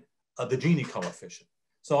than the Gini coefficient.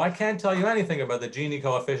 So I can't tell you anything about the Gini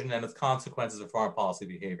coefficient and its consequences of foreign policy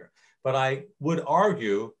behavior. But I would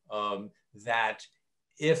argue that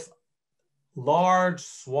if large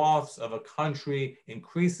swaths of a country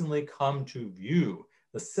increasingly come to view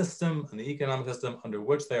the system and the economic system under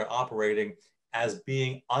which they are operating as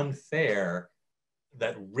being unfair,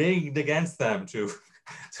 that rigged against them, to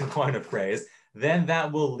coin a phrase, then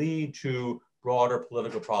that will lead to broader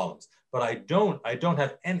political problems. But I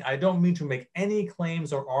don't mean to make any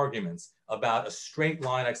claims or arguments about a straight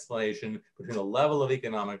line explanation between the level of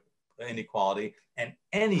economic inequality and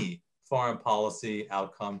any foreign policy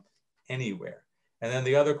outcome anywhere. And then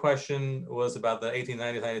the other question was about the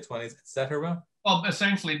 1890s, 1920s, et cetera. Well,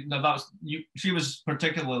 essentially, she was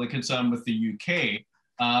particularly concerned with the UK,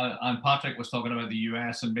 and Patrick was talking about the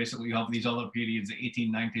US, and basically you have these other periods, the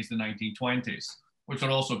 1890s, the 1920s, which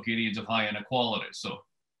are also periods of high inequality. So,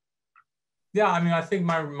 yeah, I mean, I think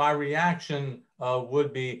my reaction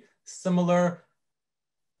would be similar.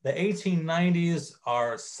 The 1890s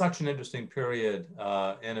are such an interesting period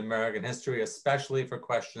in American history, especially for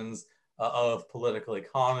questions of political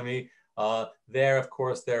economy. There, of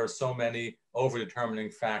course, there are so many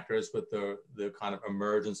overdetermining factors with the kind of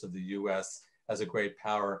emergence of the US as a great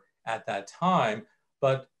power at that time.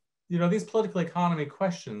 But, you know, these political economy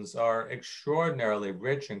questions are extraordinarily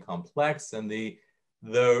rich and complex, and the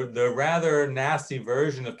rather nasty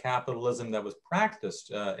version of capitalism that was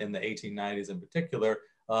practiced in the 1890s in particular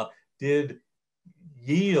did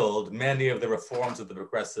yield many of the reforms of the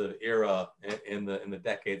progressive era in the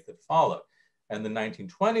decades that followed. And the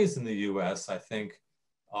 1920s in the US, I think,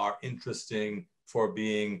 are interesting for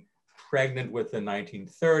being pregnant with the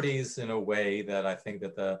 1930s in a way that I think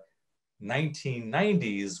that the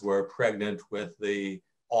 1990s were pregnant with the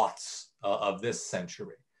aughts of this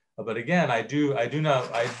century. But again, I do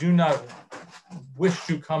not wish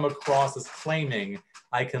to come across as claiming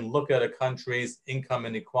I can look at a country's income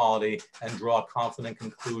inequality and draw confident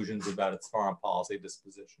conclusions about its foreign policy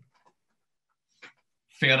disposition.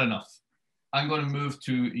 Fair enough. I'm going to move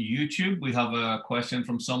to YouTube. We have a question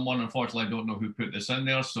from someone. Unfortunately, I don't know who put this in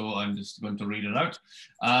there, so I'm just going to read it out.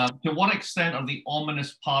 To what extent are the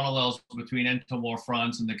ominous parallels between interwar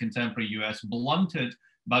France and the contemporary US blunted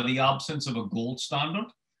by the absence of a gold standard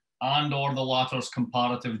and or the latter's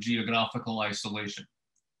comparative geographical isolation?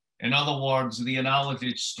 In other words, the analogy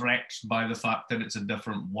is stretched by the fact that it's a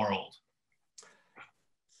different world.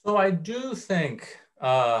 So I do think,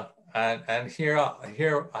 and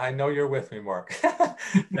here I know you're with me, Mark, that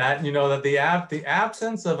that the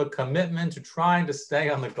absence of a commitment to trying to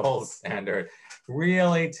stay on the gold standard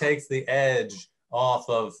really takes the edge off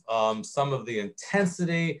of some of the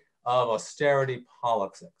intensity of austerity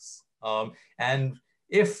politics. And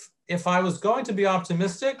if I was going to be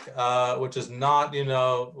optimistic, which is not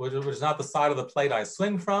which is not the side of the plate I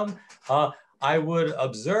swing from, I would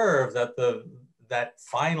observe that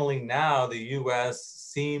finally now the US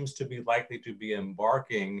seems to be likely to be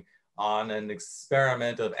embarking on an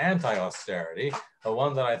experiment of anti-austerity,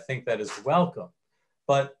 one that I think that is welcome.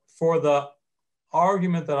 But for the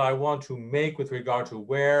argument that I want to make with regard to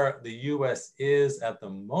where the US is at the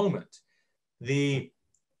moment, the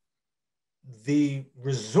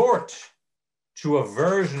resort to a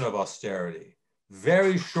version of austerity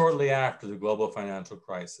very shortly after the global financial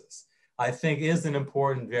crisis, I think is an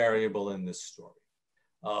important variable in this story.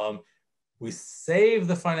 We saved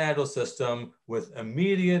the financial system with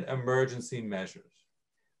immediate emergency measures.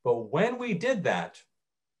 But when we did that,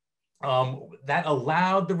 that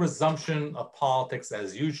allowed the resumption of politics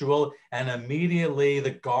as usual, and immediately the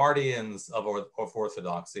guardians of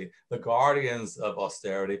orthodoxy, the guardians of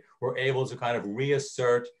austerity, were able to kind of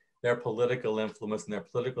reassert their political influence and their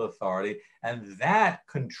political authority, and that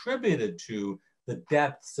contributed to the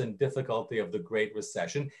depths and difficulty of the Great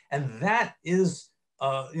Recession. And that is,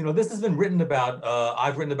 this has been written about,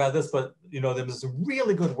 I've written about this, but there was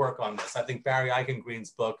really good work on this. I think Barry Eichengreen's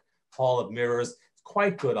book, Hall of Mirrors,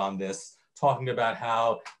 quite good on this, talking about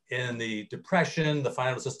how in the Depression, the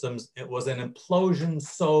financial systems, it was an implosion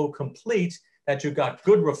so complete that you got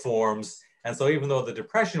good reforms. And so even though the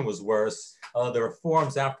Depression was worse, the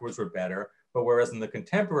reforms afterwards were better. But whereas in the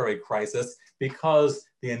contemporary crisis, because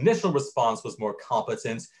the initial response was more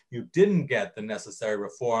competent, you didn't get the necessary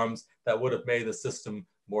reforms that would have made the system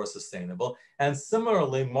more sustainable. And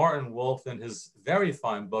similarly, Martin Wolf, in his very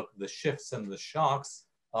fine book, The Shifts and the Shocks,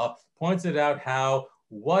 pointed out how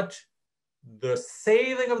what the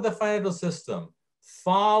saving of the financial system,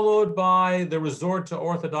 followed by the resort to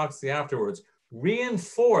orthodoxy afterwards,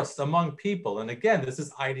 reinforced among people, and again, this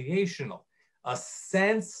is ideational, a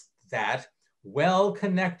sense that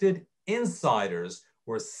well-connected insiders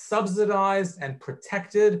were subsidized and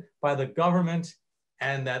protected by the government,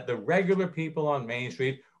 and that the regular people on Main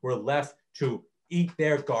Street were left to eat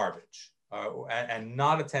their garbage and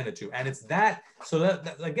not attended to. And it's that, so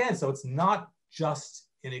that again, so it's not just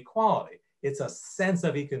inequality. It's a sense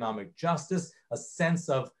of economic justice, a sense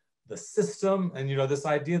of the system, and this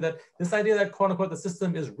idea that quote unquote the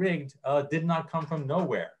system is rigged did not come from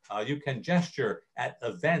nowhere. You can gesture at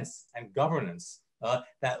events and governance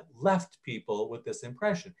that left people with this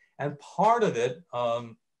impression, and part of it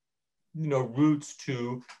roots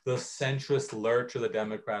to the centrist lurch of the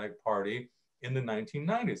Democratic Party in the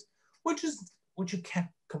 1990s, which you can't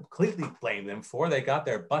completely blame them for. They got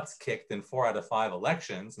their butts kicked in 4 out of 5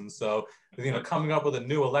 elections. And so, coming up with a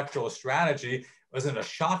new electoral strategy wasn't a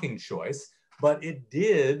shocking choice, but it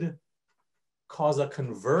did cause a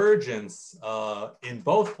convergence in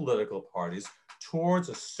both political parties towards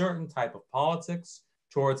a certain type of politics,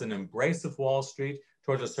 towards an embrace of Wall Street,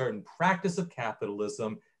 towards a certain practice of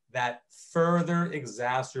capitalism that further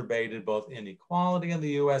exacerbated both inequality in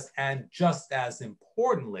the US and, just as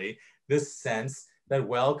importantly, this sense that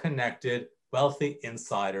well-connected, wealthy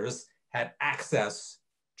insiders had access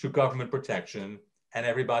to government protection and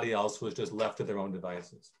everybody else was just left to their own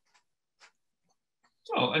devices.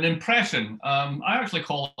 So an impression, I actually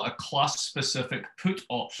call it a class-specific put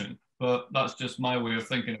option, but that's just my way of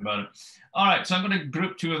thinking about it. All right, so I'm going to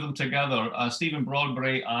group 2 of them together, Stephen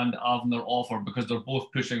Broadbury and Avner Offer, because they're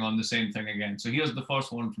both pushing on the same thing again. So here's the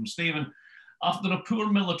first one from Stephen. After a poor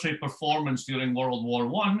military performance during World War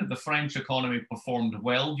I, the French economy performed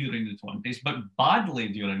well during the 20s, but badly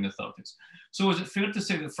during the 30s. So is it fair to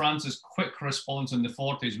say that France's quick response in the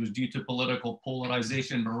 40s was due to political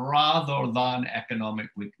polarization rather than economic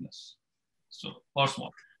weakness? So first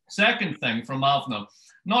one. Second thing from Avner,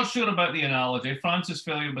 not sure about the analogy. France's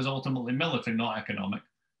failure was ultimately military, not economic.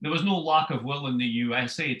 There was no lack of will in the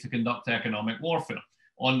USA to conduct economic warfare.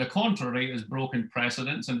 On the contrary, it has broken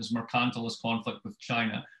precedents in its mercantilist conflict with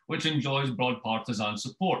China, which enjoys broad partisan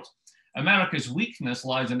support. America's weakness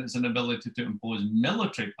lies in its inability to impose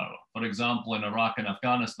military power, for example, in Iraq and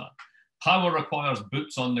Afghanistan. Power requires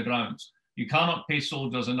boots on the ground. You cannot pay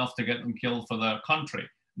soldiers enough to get them killed for their country.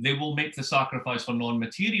 They will make the sacrifice for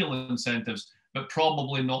non-material incentives, but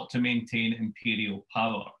probably not to maintain imperial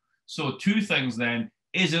power. So 2 things then.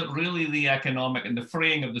 Is it really the economic and the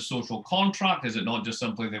fraying of the social contract? Is it not just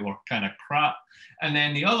simply they were kind of crap? And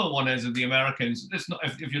then the other one is that the Americans, it's not,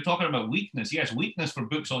 if you're talking about weakness, yes, weakness for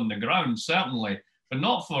boots on the ground, certainly, but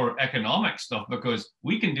not for economic stuff, because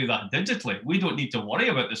we can do that digitally. We don't need to worry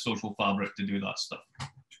about the social fabric to do that stuff.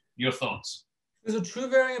 Your thoughts? These are 2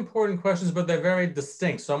 very important questions, but they're very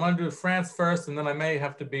distinct. So I'm going to do France first, and then I may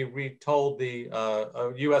have to be retold the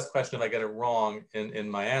US question if I get it wrong in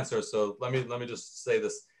my answer. So let me just say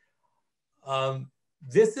this.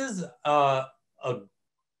 This is an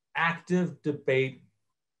active debate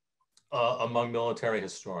among military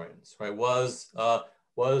historians, right? Was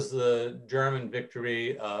the German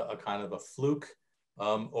victory a kind of a fluke?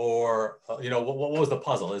 Or what was the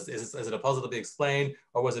puzzle? Is it a puzzle to be explained,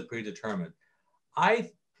 or was it predetermined?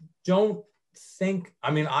 I don't think,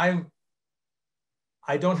 I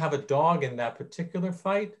don't have a dog in that particular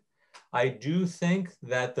fight. I do think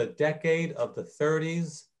that the decade of the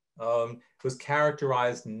 30s was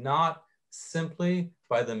characterized not simply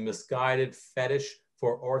by the misguided fetish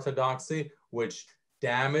for orthodoxy, which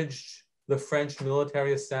damaged the French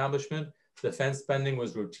military establishment. Defense spending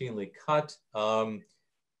was routinely cut.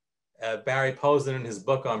 Barry Posen, in his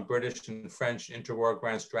book on British and French interwar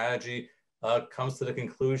grand strategy, comes to the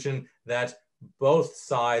conclusion that both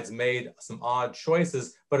sides made some odd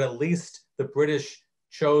choices, but at least the British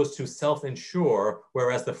chose to self-insure,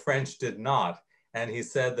 whereas the French did not. And he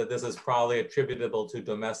said that this is probably attributable to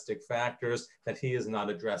domestic factors that he is not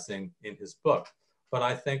addressing in his book. But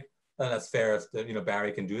I think that's fair if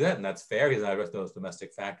Barry can do that, and that's fair. He's not addressing those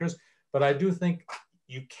domestic factors. But I do think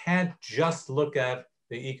you can't just look at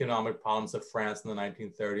the economic problems of France in the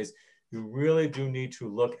 1930s. You really do need to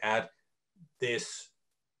look at this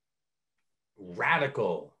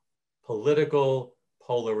radical political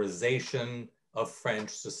polarization of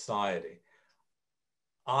French society.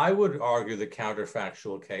 I would argue the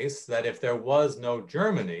counterfactual case that if there was no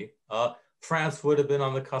Germany, France would have been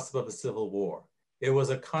on the cusp of a civil war. It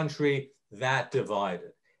was a country that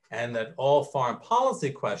divided, and that all foreign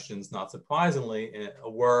policy questions, not surprisingly,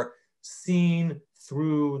 were seen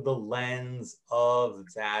through the lens of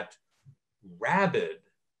that rabid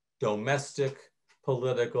domestic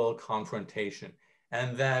political confrontation.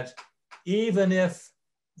 And that even if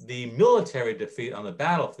the military defeat on the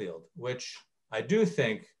battlefield, which I do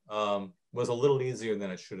think was a little easier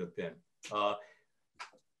than it should have been,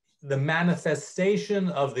 the manifestation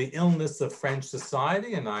of the illness of French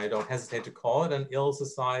society, and I don't hesitate to call it an ill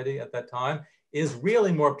society at that time, is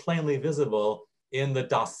really more plainly visible in the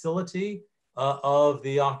docility of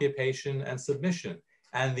the occupation and submission,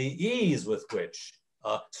 and the ease with which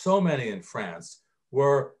so many in France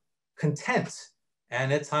were content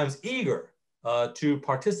and at times eager to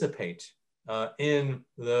participate in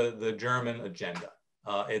the German agenda.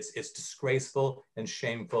 It's disgraceful and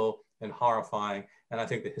shameful and horrifying. And I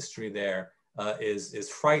think the history there is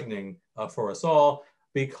frightening for us all,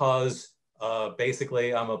 because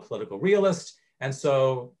basically I'm a political realist, and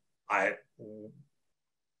so I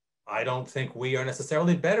don't think we are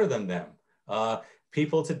necessarily better than them.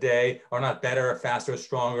 People today are not better, faster,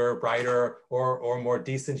 stronger, brighter, or more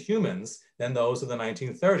decent humans than those of the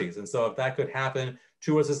 1930s. And so if that could happen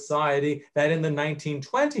to a society that in the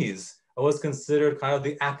 1920s was considered kind of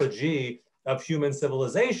the apogee of human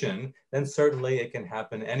civilization, then certainly it can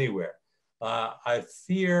happen anywhere. I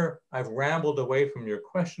fear I've rambled away from your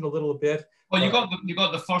question a little bit. Well, you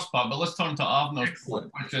got the first part, but let's turn to Avner's point,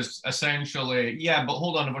 which is essentially, yeah, but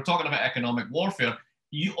hold on, if we're talking about economic warfare,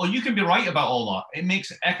 you can be right about all that. It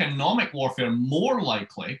makes economic warfare more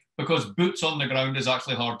likely because boots on the ground is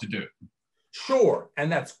actually hard to do. Sure,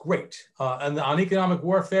 and that's great. And on economic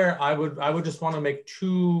warfare, I would just want to make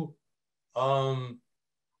two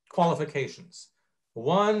qualifications.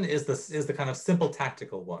 One is the kind of simple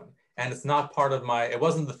tactical one, and it's not part of it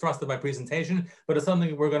wasn't the thrust of my presentation, but it's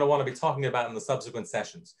something we're going to want to be talking about in the subsequent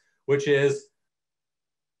sessions, which is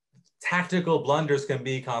tactical blunders can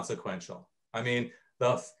be consequential. I mean,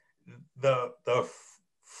 the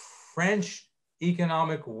French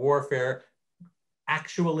economic warfare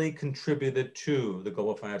actually contributed to the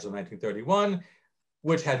global financial of 1931,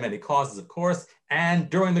 which had many causes, of course, and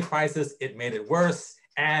during the crisis, it made it worse.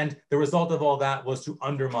 And the result of all that was to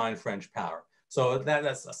undermine French power. So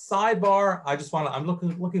that's a sidebar. I'm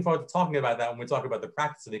looking forward to talking about that when we talk about the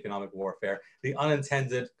practice of economic warfare, the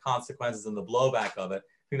unintended consequences and the blowback of it.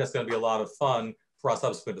 I think that's going to be a lot of fun for our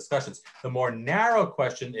subsequent discussions. The more narrow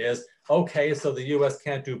question is, okay, so the US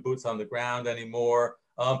can't do boots on the ground anymore,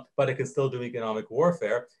 but it can still do economic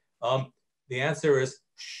warfare. The answer is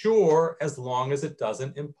sure, as long as it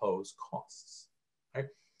doesn't impose costs. Right?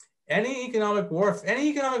 Any economic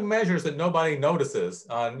measures that nobody notices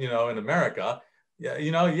on, in America,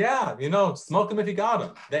 smoke them if you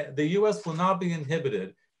got them. The US will not be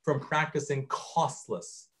inhibited from practicing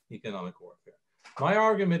costless economic warfare. My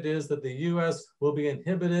argument is that the US will be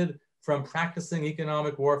inhibited from practicing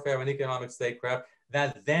economic warfare and economic statecraft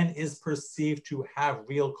that then is perceived to have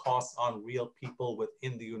real costs on real people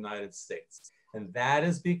within the United States. And that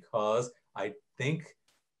is because I think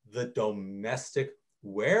the domestic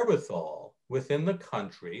wherewithal within the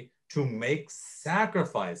country to make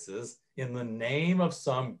sacrifices in the name of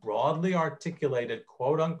some broadly articulated,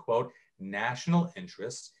 quote unquote, national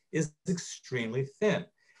interest is extremely thin.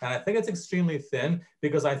 And I think it's extremely thin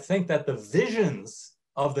because I think that the visions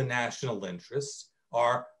of the national interests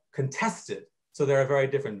are contested. So there are very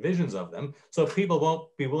different visions of them. So people won't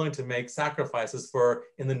be willing to make sacrifices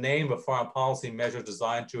in the name of foreign policy measures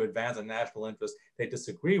designed to advance a national interest they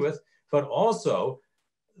disagree with. But also,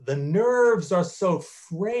 the nerves are so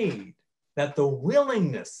frayed that the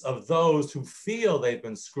willingness of those who feel they've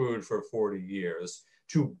been screwed for 40 years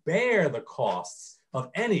to bear the costs of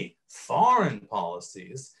any foreign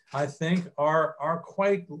policies, I think are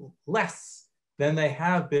quite less than they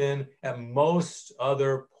have been at most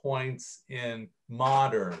other points in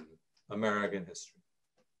modern American history.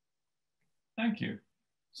 Thank you.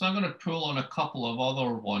 So I'm going to pull on a couple of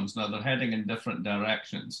other ones now. They're heading in different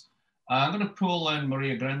directions. I'm going to pull in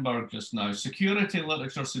Maria Grinberg just now. Security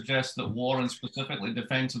literature suggests that war, and specifically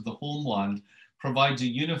defense of the homeland, provides a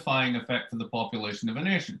unifying effect for the population of a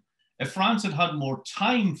nation. If France had had more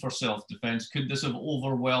time for self-defense, could this have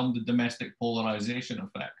overwhelmed the domestic polarization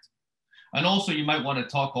effect? And also, you might want to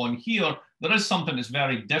talk on here, there is something that's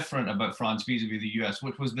very different about France vis-a-vis the US,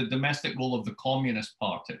 which was the domestic role of the Communist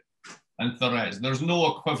Party and Therese. There's no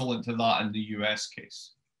equivalent to that in the US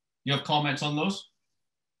case. You have comments on those?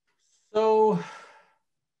 So,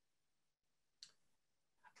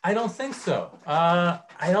 I don't think so. I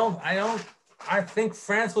think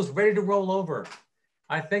France was ready to roll over.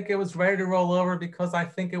 I think it was ready to roll over because I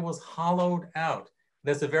think it was hollowed out.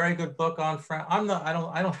 There's a very good book on France. I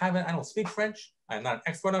don't speak French. I'm not an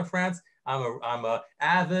expert on France. I'm a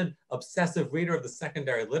avid, obsessive reader of the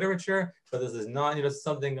secondary literature, but this is not,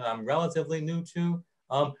 something I'm relatively new to.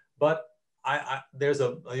 But there's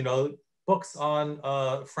books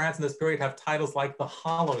on France in this period have titles like The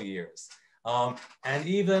Hollow Years, and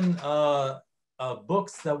even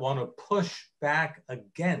books that want to push back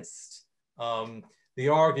against the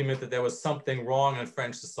argument that there was something wrong in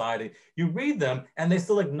French society. You read them and they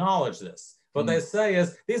still acknowledge this. What they say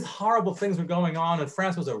is these horrible things were going on and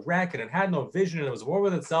France was a wreck and it had no vision and it was war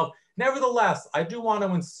with itself. Nevertheless, I do want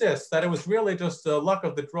to insist that it was really just the luck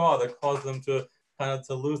of the draw that caused them to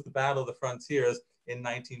lose the Battle of the Frontiers in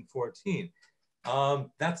 1914.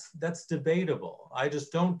 That's debatable.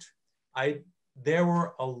 There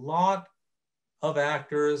were a lot of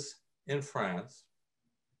actors in France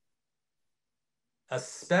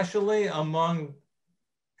especially among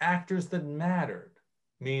actors that mattered,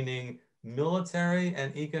 meaning military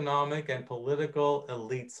and economic and political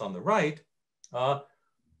elites on the right,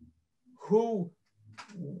 who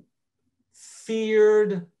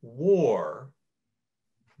feared war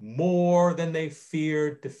more than they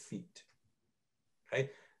feared defeat. Okay,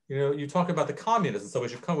 you know, you talk about the communists, and so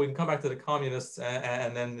we can come back to the communists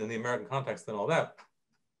and then in the American context and all that.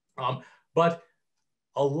 But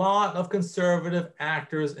a lot of conservative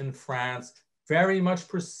actors in France very much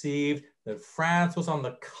perceived that France was on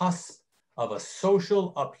the cusp of a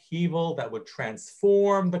social upheaval that would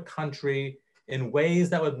transform the country in ways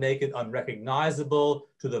that would make it unrecognizable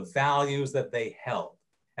to the values that they held.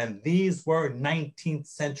 And these were 19th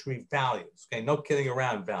century values, okay, no kidding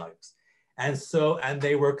around values. And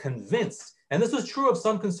they were convinced, and this was true of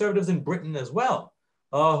some conservatives in Britain as well,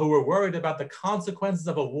 who were worried about the consequences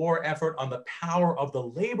of a war effort on the power of the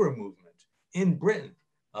labor movement in Britain,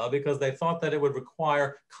 because they thought that it would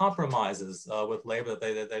require compromises with labor that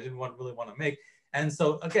they didn't really want to make. And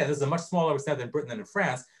so again, this is a much smaller extent in Britain than in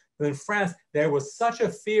France. But in France, there was such a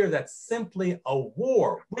fear that simply a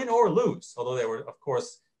war, win or lose, although they were, of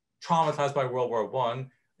course, traumatized by World War I,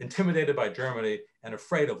 intimidated by Germany, and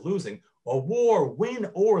afraid of losing, a war,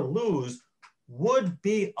 win or lose, would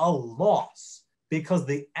be a loss because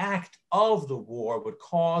the act of the war would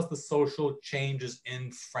cause the social changes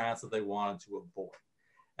in France that they wanted to avoid.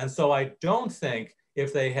 And so I don't think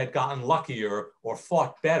if they had gotten luckier or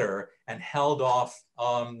fought better and held off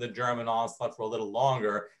the German onslaught for a little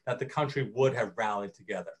longer, that the country would have rallied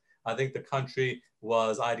together. I think the country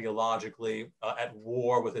was ideologically at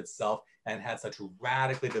war with itself and had such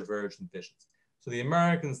radically divergent visions. So the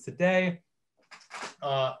Americans today,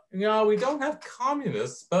 you know, we don't have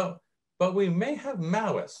communists, but we may have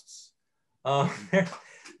Maoists.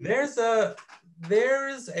 There's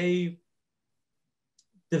a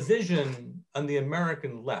division on the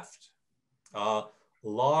American left,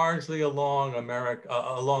 largely along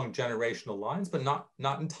along generational lines, but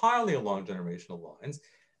not entirely along generational lines.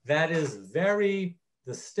 That is very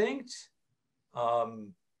distinct.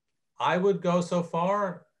 I would go so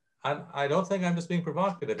far. I don't think I'm just being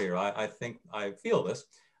provocative here. I think I feel this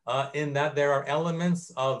in that there are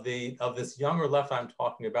elements of this younger left I'm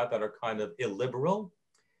talking about that are kind of illiberal,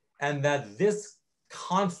 and that this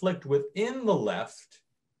conflict within the left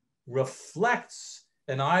reflects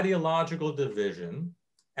an ideological division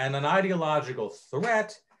and an ideological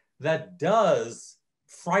threat that does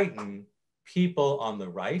frighten people on the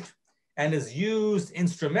right and is used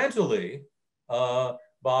instrumentally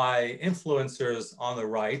by influencers on the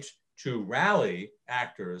right to rally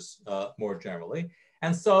actors more generally.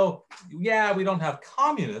 And so, yeah, we don't have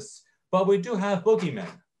communists, but we do have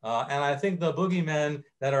boogeymen. And I think the boogeymen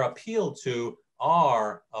that are appealed to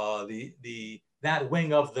are that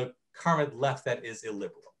wing of the current left that is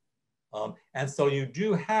illiberal. And so you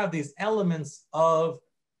do have these elements of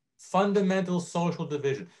fundamental social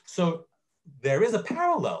division. So there is a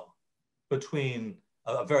parallel between,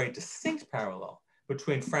 a very distinct parallel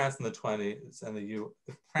between France in the 20s and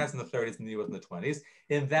France in the 30s and the US in the 20s,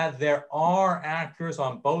 in that there are actors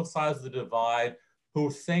on both sides of the divide who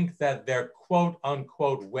think that their quote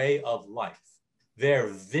unquote way of life, their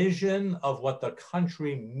vision of what the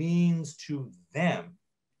country means to them,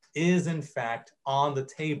 is in fact on the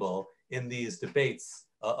table in these debates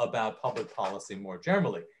about public policy more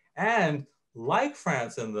generally. And like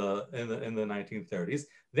France in the 1930s,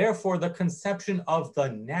 therefore the conception of the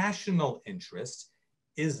national interest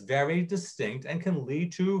is very distinct and can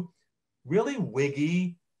lead to really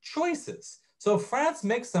wiggy choices. So France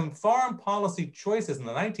makes some foreign policy choices in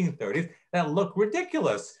the 1930s that look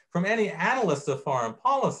ridiculous from any analyst of foreign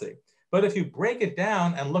policy. But if you break it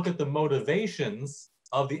down and look at the motivations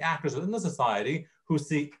of the actors within the society who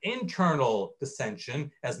see internal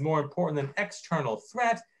dissension as more important than external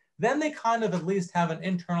threat, then they kind of at least have an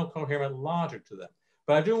internal coherent logic to them.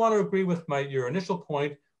 But I do want to agree with your initial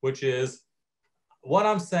point, which is what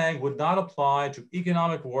I'm saying would not apply to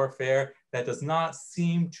economic warfare that does not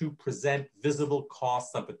seem to present visible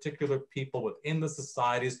costs on particular people within the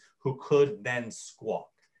societies who could then squawk.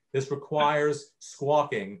 This requires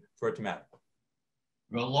squawking for it to matter.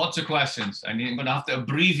 Well, lots of questions, and I'm going to have to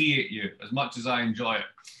abbreviate you as much as I enjoy it.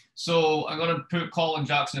 So I'm going to put Colin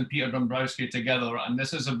Jackson and Peter Dombrowski together, and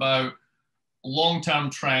this is about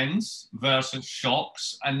long-term trends versus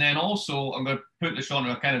shocks. And then also I'm going to put this on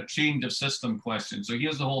a kind of change of system question. So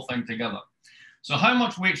here's the whole thing together. So how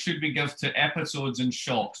much weight should we give to episodes and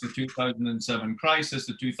shocks, the 2007 crisis,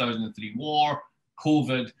 the 2003 war,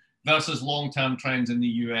 COVID, versus long-term trends in the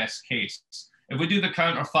US case? If we do the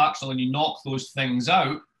counterfactual and you knock those things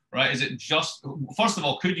out, right? Is it just, first of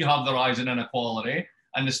all, could you have the rise in inequality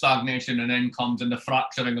and the stagnation in incomes and the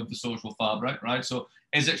fracturing of the social fabric, right? So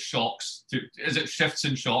is it shocks, is it shifts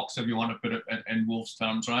and shocks, if you want to put it in Wolf's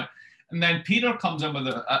terms, right? And then Peter comes in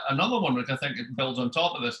with another one, which I think it builds on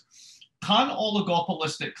top of this. Can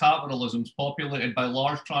oligopolistic capitalisms populated by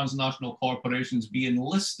large transnational corporations be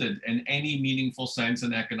enlisted in any meaningful sense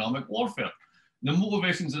in economic warfare? The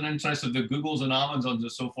motivations and interests of the Googles and Amazons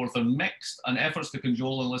and so forth are mixed, and efforts to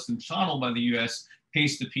control, enlist, and channel by the US,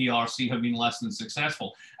 pace the PRC, have been less than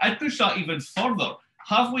successful. I'd push that even further.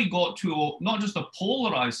 Have we got to not just a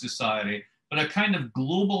polarized society, but a kind of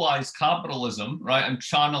globalized capitalism, right? And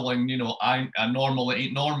channeling, you know, a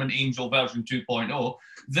Norman Angel version 2.0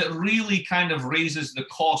 that really kind of raises the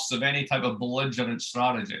costs of any type of belligerent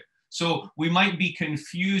strategy. So we might be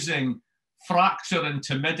confusing fracture and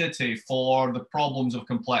timidity for the problems of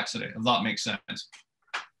complexity, if that makes sense.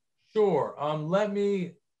 Sure. Let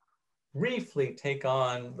me briefly take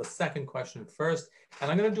on the second question first.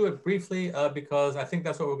 And I'm going to do it briefly because I think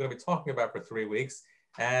that's what we're going to be talking about for 3 weeks.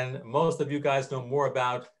 And most of you guys know more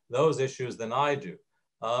about those issues than I do.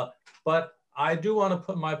 But I do want to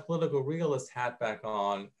put my political realist hat back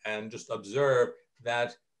on and just observe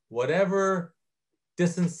that whatever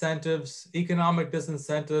disincentives, economic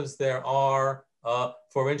disincentives there are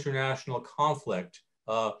for international conflict,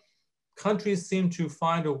 countries seem to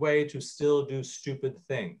find a way to still do stupid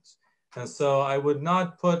things. And so I would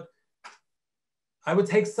not put, I would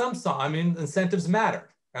take some, I mean, incentives matter.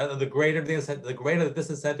 Right? The greater the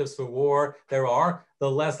disincentives for war there are, the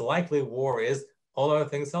less likely war is, all other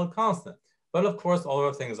things held constant. But of course, all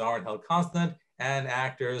other things aren't held constant, and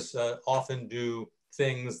actors often do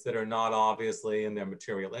things that are not obviously in their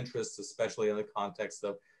material interests, especially in the context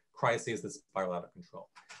of crises that spiral out of control.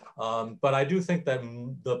 But I do think that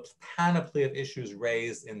the panoply of issues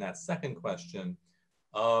raised in that second question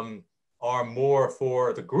are more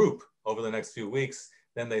for the group over the next few weeks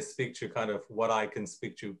than they speak to kind of what I can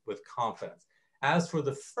speak to with confidence. As for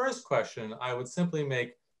the first question, I would simply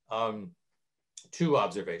make two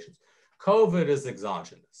observations. COVID is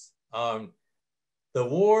exogenous. The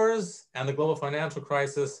wars and the global financial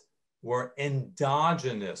crisis were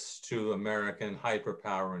endogenous to American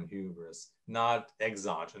hyperpower and hubris, not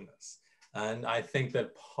exogenous. And I think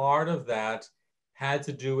that part of that had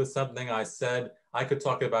to do with something I said I could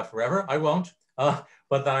talk about forever. I won't, but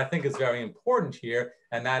that I think is very important here.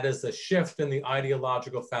 And that is the shift in the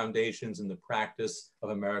ideological foundations in the practice of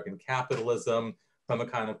American capitalism from a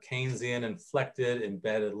kind of Keynesian inflected,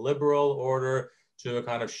 embedded liberal order to a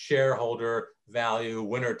kind of shareholder value,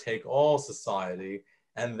 winner take all society.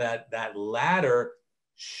 And that latter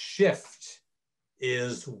shift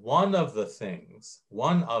is one of the things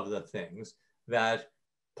that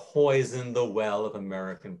poison the well of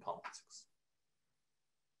American politics.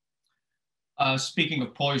 Speaking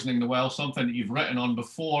of poisoning the well, something that you've written on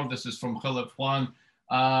before, this is from Philip Juan.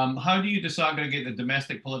 How do you disaggregate the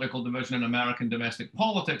domestic political division in American domestic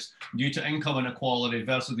politics due to income inequality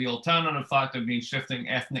versus the alternative fact of being shifting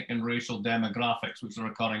ethnic and racial demographics, which are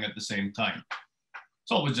occurring at the same time?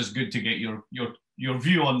 It's always just good to get your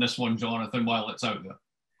view on this one, Jonathan, while it's out there.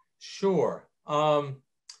 Sure.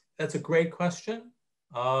 That's a great question.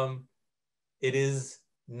 It is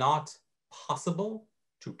not possible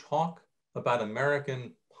to talk about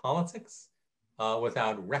American politics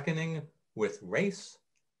without reckoning with race.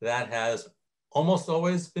 That has almost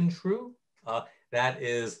always been true. That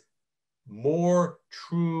is more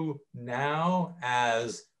true now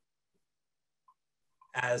as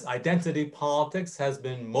identity politics has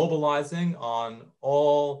been mobilizing on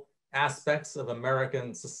all aspects of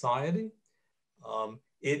American society.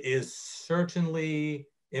 It is certainly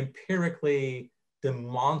empirically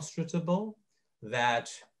demonstrable that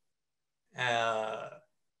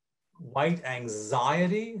white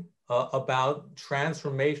anxiety about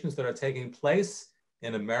transformations that are taking place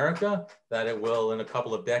in America, that it will in a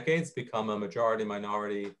couple of decades become a majority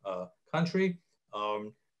minority country.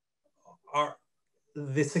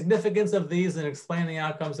 The significance of these in explaining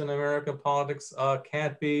outcomes in American politics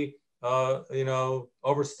can't be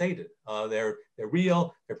overstated. They're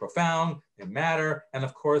real, they're profound, they matter, and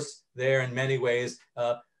of course, they're in many ways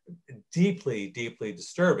deeply, deeply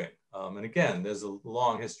disturbing. And again, there's a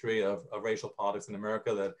long history of racial politics in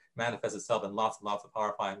America that manifests itself in lots and lots of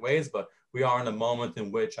horrifying ways, but we are in a moment in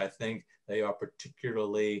which I think they are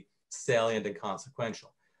particularly salient and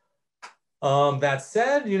consequential. That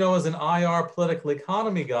said, as an IR political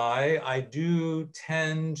economy guy, I do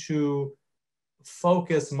tend to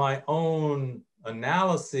focus my own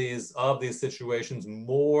analyses of these situations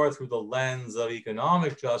more through the lens of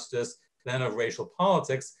economic justice than of racial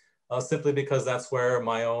politics, simply because that's where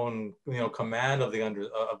my own command of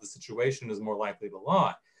the situation is more likely to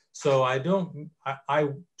lie. So I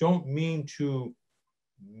don't mean to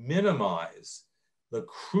minimize the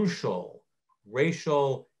crucial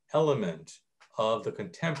racial element of the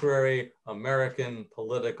contemporary American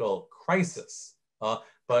political crisis.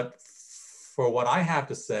 But for what I have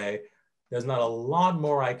to say, there's not a lot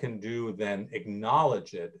more I can do than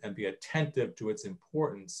acknowledge it and be attentive to its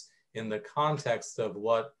importance in the context of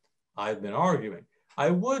what I've been arguing. I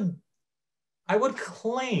would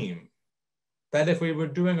claim that if we were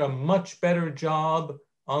doing a much better job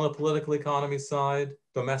on the political economy side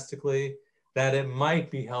domestically, that it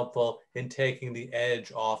might be helpful in taking the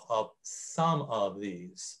edge off of some of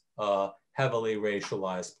these heavily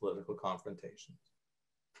racialized political confrontations.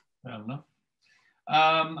 Fair enough.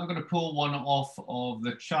 I'm going to pull one off of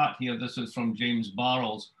the chat here. This is from James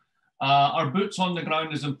Barrels. Are boots on the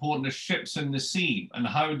ground as important as ships in the sea? And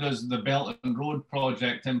how does the Belt and Road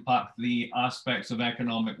project impact the aspects of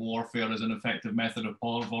economic warfare as an effective method of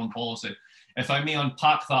foreign policy? If I may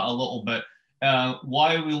unpack that a little bit,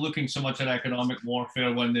 why are we looking so much at economic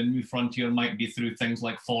warfare when the new frontier might be through things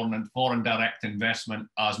like foreign direct investment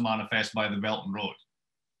as manifest by the Belt and Road?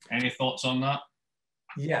 Any thoughts on that?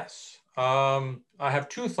 Yes. I have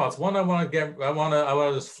two thoughts. One I want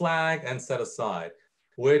to just flag and set aside,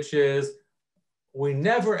 which is we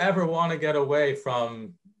never ever want to get away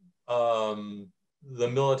from the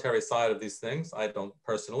military side of these things. I don't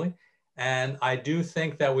personally. And I do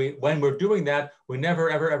think that when we're doing that, we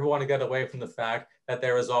never ever want to get away from the fact that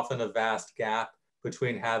there is often a vast gap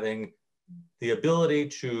between having the ability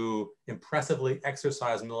to impressively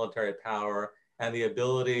exercise military power and the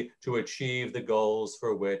ability to achieve the goals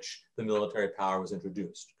for which the military power was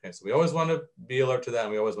introduced. Okay, so we always want to be alert to that,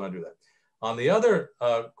 and we always want to do that. On the other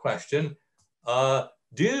question, that's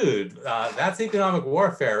economic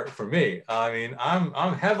warfare for me. I mean,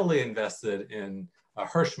 I'm heavily invested in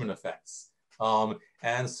Hirschman effects,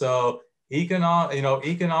 and so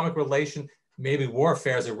economic relation. Maybe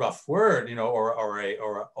warfare is a rough word, or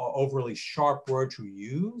a overly sharp word to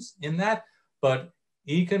use in that, but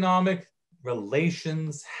economic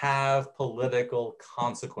relations have political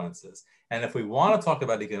consequences. And if we want to talk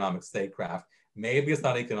about economic statecraft, maybe it's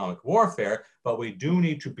not economic warfare, but we do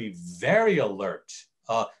need to be very alert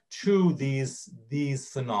to these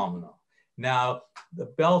phenomena. Now, the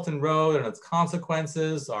Belt and Road and its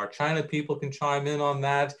consequences, our China people can chime in on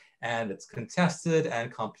that, and it's contested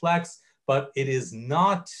and complex, but it is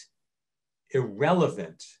not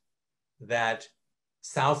irrelevant that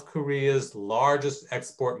South Korea's largest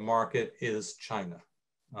export market is China.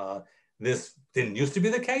 This didn't used to be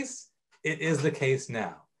the case. It is the case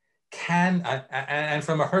now. And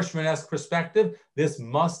from a Hirschman-esque perspective, this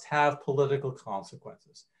must have political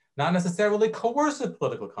consequences. Not necessarily coercive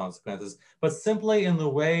political consequences, but simply in the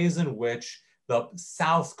ways in which the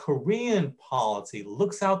South Korean polity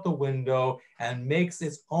looks out the window and makes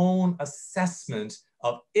its own assessment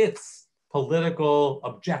of its political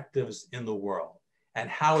objectives in the world and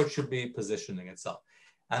how it should be positioning itself.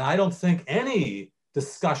 And I don't think any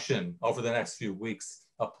discussion over the next few weeks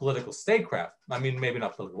of political statecraft, I mean, maybe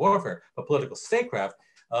not political warfare, but political statecraft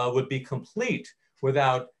would be complete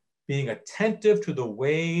without being attentive to the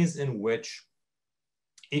ways in which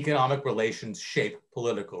economic relations shape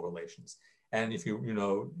political relations. And if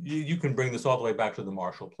you can bring this all the way back to the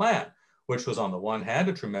Marshall Plan, which was on the one hand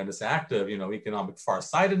a tremendous act of economic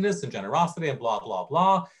farsightedness and generosity and blah, blah,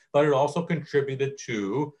 blah, but it also contributed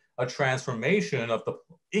to a transformation of the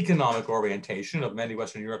economic orientation of many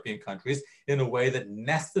Western European countries in a way that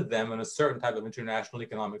nested them in a certain type of international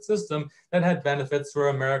economic system that had benefits for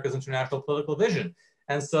America's international political vision.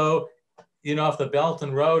 And so, if the Belt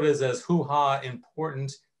and Road is as hoo-ha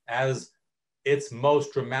important as its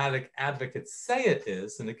most dramatic advocates say it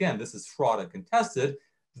is, and again, this is fraught and contested,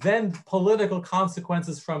 then political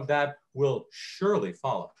consequences from that will surely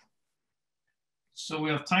follow. So we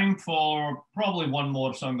have time for probably one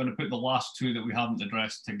more, so I'm going to put the last two that we haven't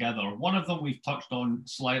addressed together. One of them we've touched on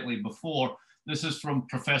slightly before. This is from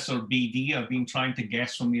Professor BD. I've been trying to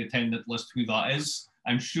guess from the attendant list who that is.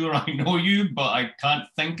 I'm sure I know you, but I can't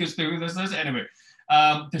think as to who this is. Anyway,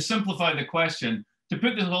 to simplify the question, to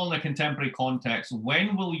put this all in a contemporary context,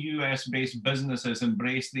 when will US-based businesses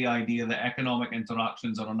embrace the idea that economic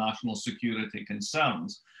interactions are a national security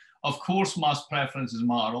concerns? Of course, mass preferences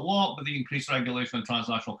matter a lot, but the increased regulation of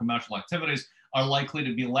transnational commercial activities are likely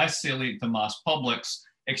to be less salient to mass publics,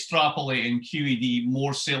 extrapolating QED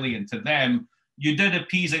more salient to them. You did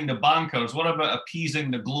appeasing the bankers. What about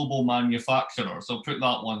appeasing the global manufacturers? So put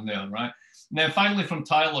that one there, right? Now, finally, from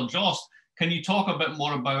Tyler Jost, can you talk a bit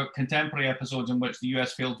more about contemporary episodes in which the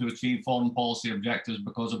US failed to achieve foreign policy objectives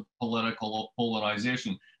because of political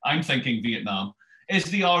polarization? I'm thinking Vietnam. Is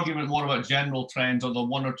the argument more about general trends, or the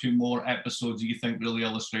one or two more episodes you think really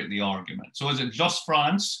illustrate the argument? So is it just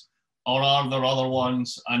France, or are there other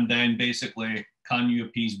ones? And then basically, can you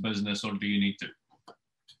appease business, or do you need to?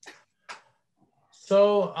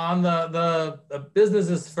 So on the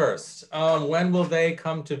businesses first, when will they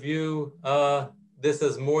come to view this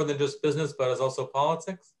as more than just business, but as also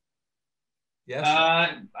politics? Yes?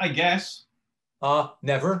 I guess.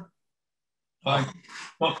 Never. Fine.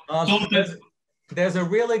 There's a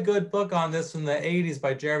really good book on this from the 80s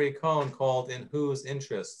by Jerry Cohen called In Whose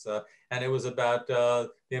Interests? And it was about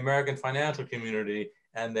the American financial community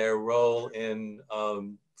and their role in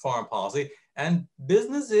foreign policy. And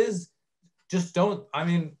businesses just don't, I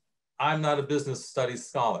mean, I'm not a business studies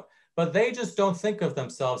scholar, but they just don't think of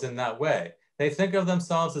themselves in that way. They think of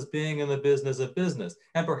themselves as being in the business of business.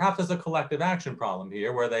 And perhaps there's a collective action problem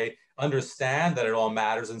here where they understand that it all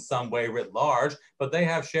matters in some way writ large, but they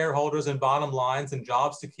have shareholders and bottom lines and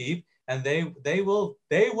jobs to keep, and they will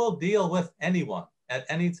deal with anyone at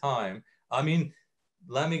any time. I mean,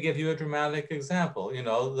 let me give you a dramatic example. You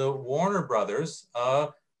know, the Warner Brothers,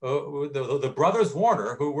 the brothers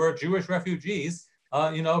Warner, who were Jewish refugees,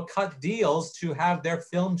 you know, cut deals to have their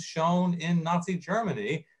films shown in Nazi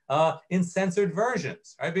Germany in censored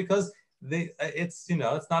versions, right? Because it's, you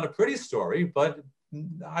know, it's not a pretty story, but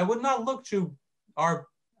I would not look to our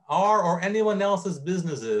or anyone else's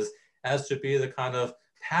businesses as to be the kind of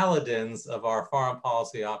paladins of our foreign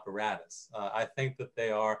policy apparatus. I think that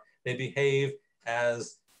they behave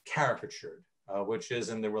as caricatured, which is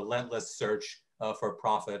in the relentless search for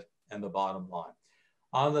profit and the bottom line.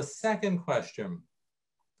 On the second question,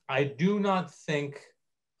 I do not think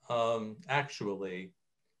actually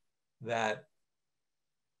that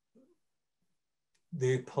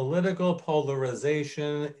the political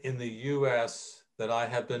polarization in the US that I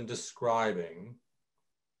have been describing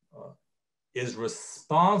is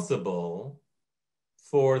responsible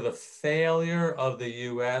for the failure of the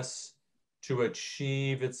US to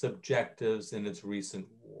achieve its objectives in its recent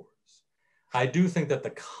wars. I do think that the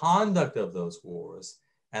conduct of those wars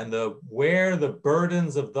and where the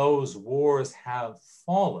burdens of those wars have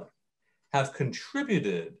fallen have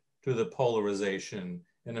contributed to the polarization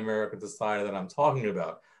in American society that I'm talking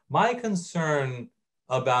about. My concern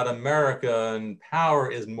about America and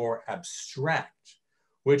power is more abstract,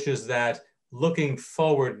 which is that looking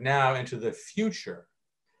forward now into the future,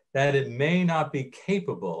 that it may not be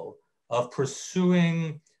capable of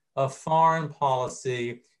pursuing a foreign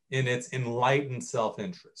policy in its enlightened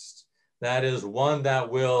self-interest. That is one that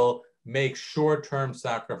will make short-term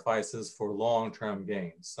sacrifices for long-term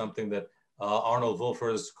gains, something that Arnold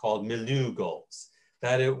Wolfers called milieu goals,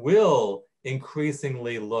 that it will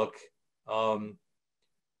increasingly look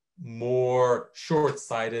more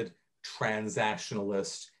short-sighted,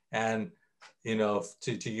 transactionalist, and, you know,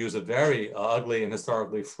 to use a very ugly and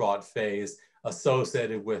historically fraught phrase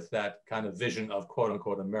associated with that kind of vision of quote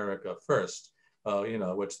unquote America first, you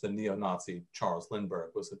know, which the neo-Nazi Charles Lindbergh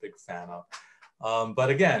was a big fan of. But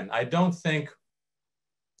again, I don't think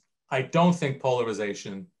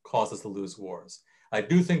polarization causes us to lose wars. I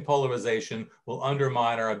do think polarization will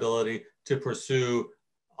undermine our ability to pursue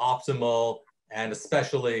optimal and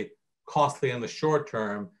especially costly in the short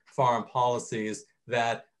term foreign policies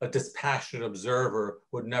that a dispassionate observer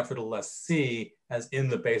would nevertheless see as in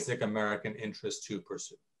the basic American interest to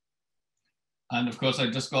pursue. And of course, thank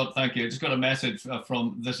you, I just got a message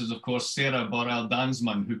from, this is of course Sarah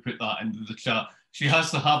Borrell-Dansman who put that into the chat. She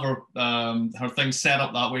has to have her thing set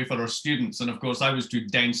up that way for her students. And of course, I was too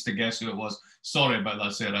dense to guess who it was. Sorry about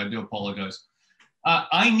that, Sarah, I do apologize.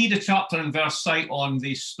 I need a chapter and verse cite on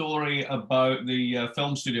the story about the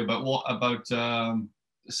film studio, about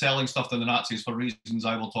selling stuff to the Nazis for reasons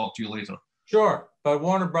I will talk to you later. Sure, but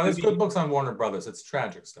Warner Brothers, good books on Warner Brothers, it's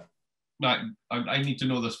tragic stuff. I need to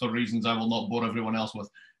know this for reasons I will not bore everyone else with.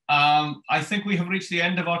 I think we have reached the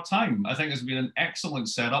end of our time. I think it's been an excellent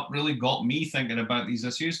setup, really got me thinking about these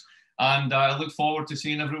issues. And I look forward to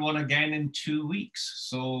seeing everyone again in 2 weeks.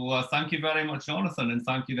 So thank you very much, Jonathan. And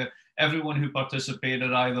thank you to everyone who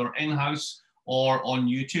participated either in-house or on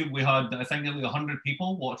YouTube. We had, I think, nearly 100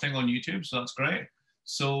 people watching on YouTube, so that's great.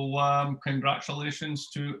 So congratulations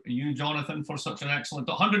to you, Jonathan, for such an excellent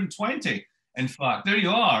 120. In fact, there you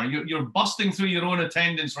are. You're busting through your own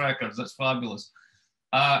attendance records. That's fabulous.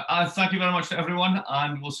 Thank you very much to everyone,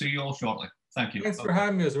 and we'll see you all shortly. Thank you. Thanks for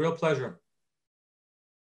having me. It was a real pleasure.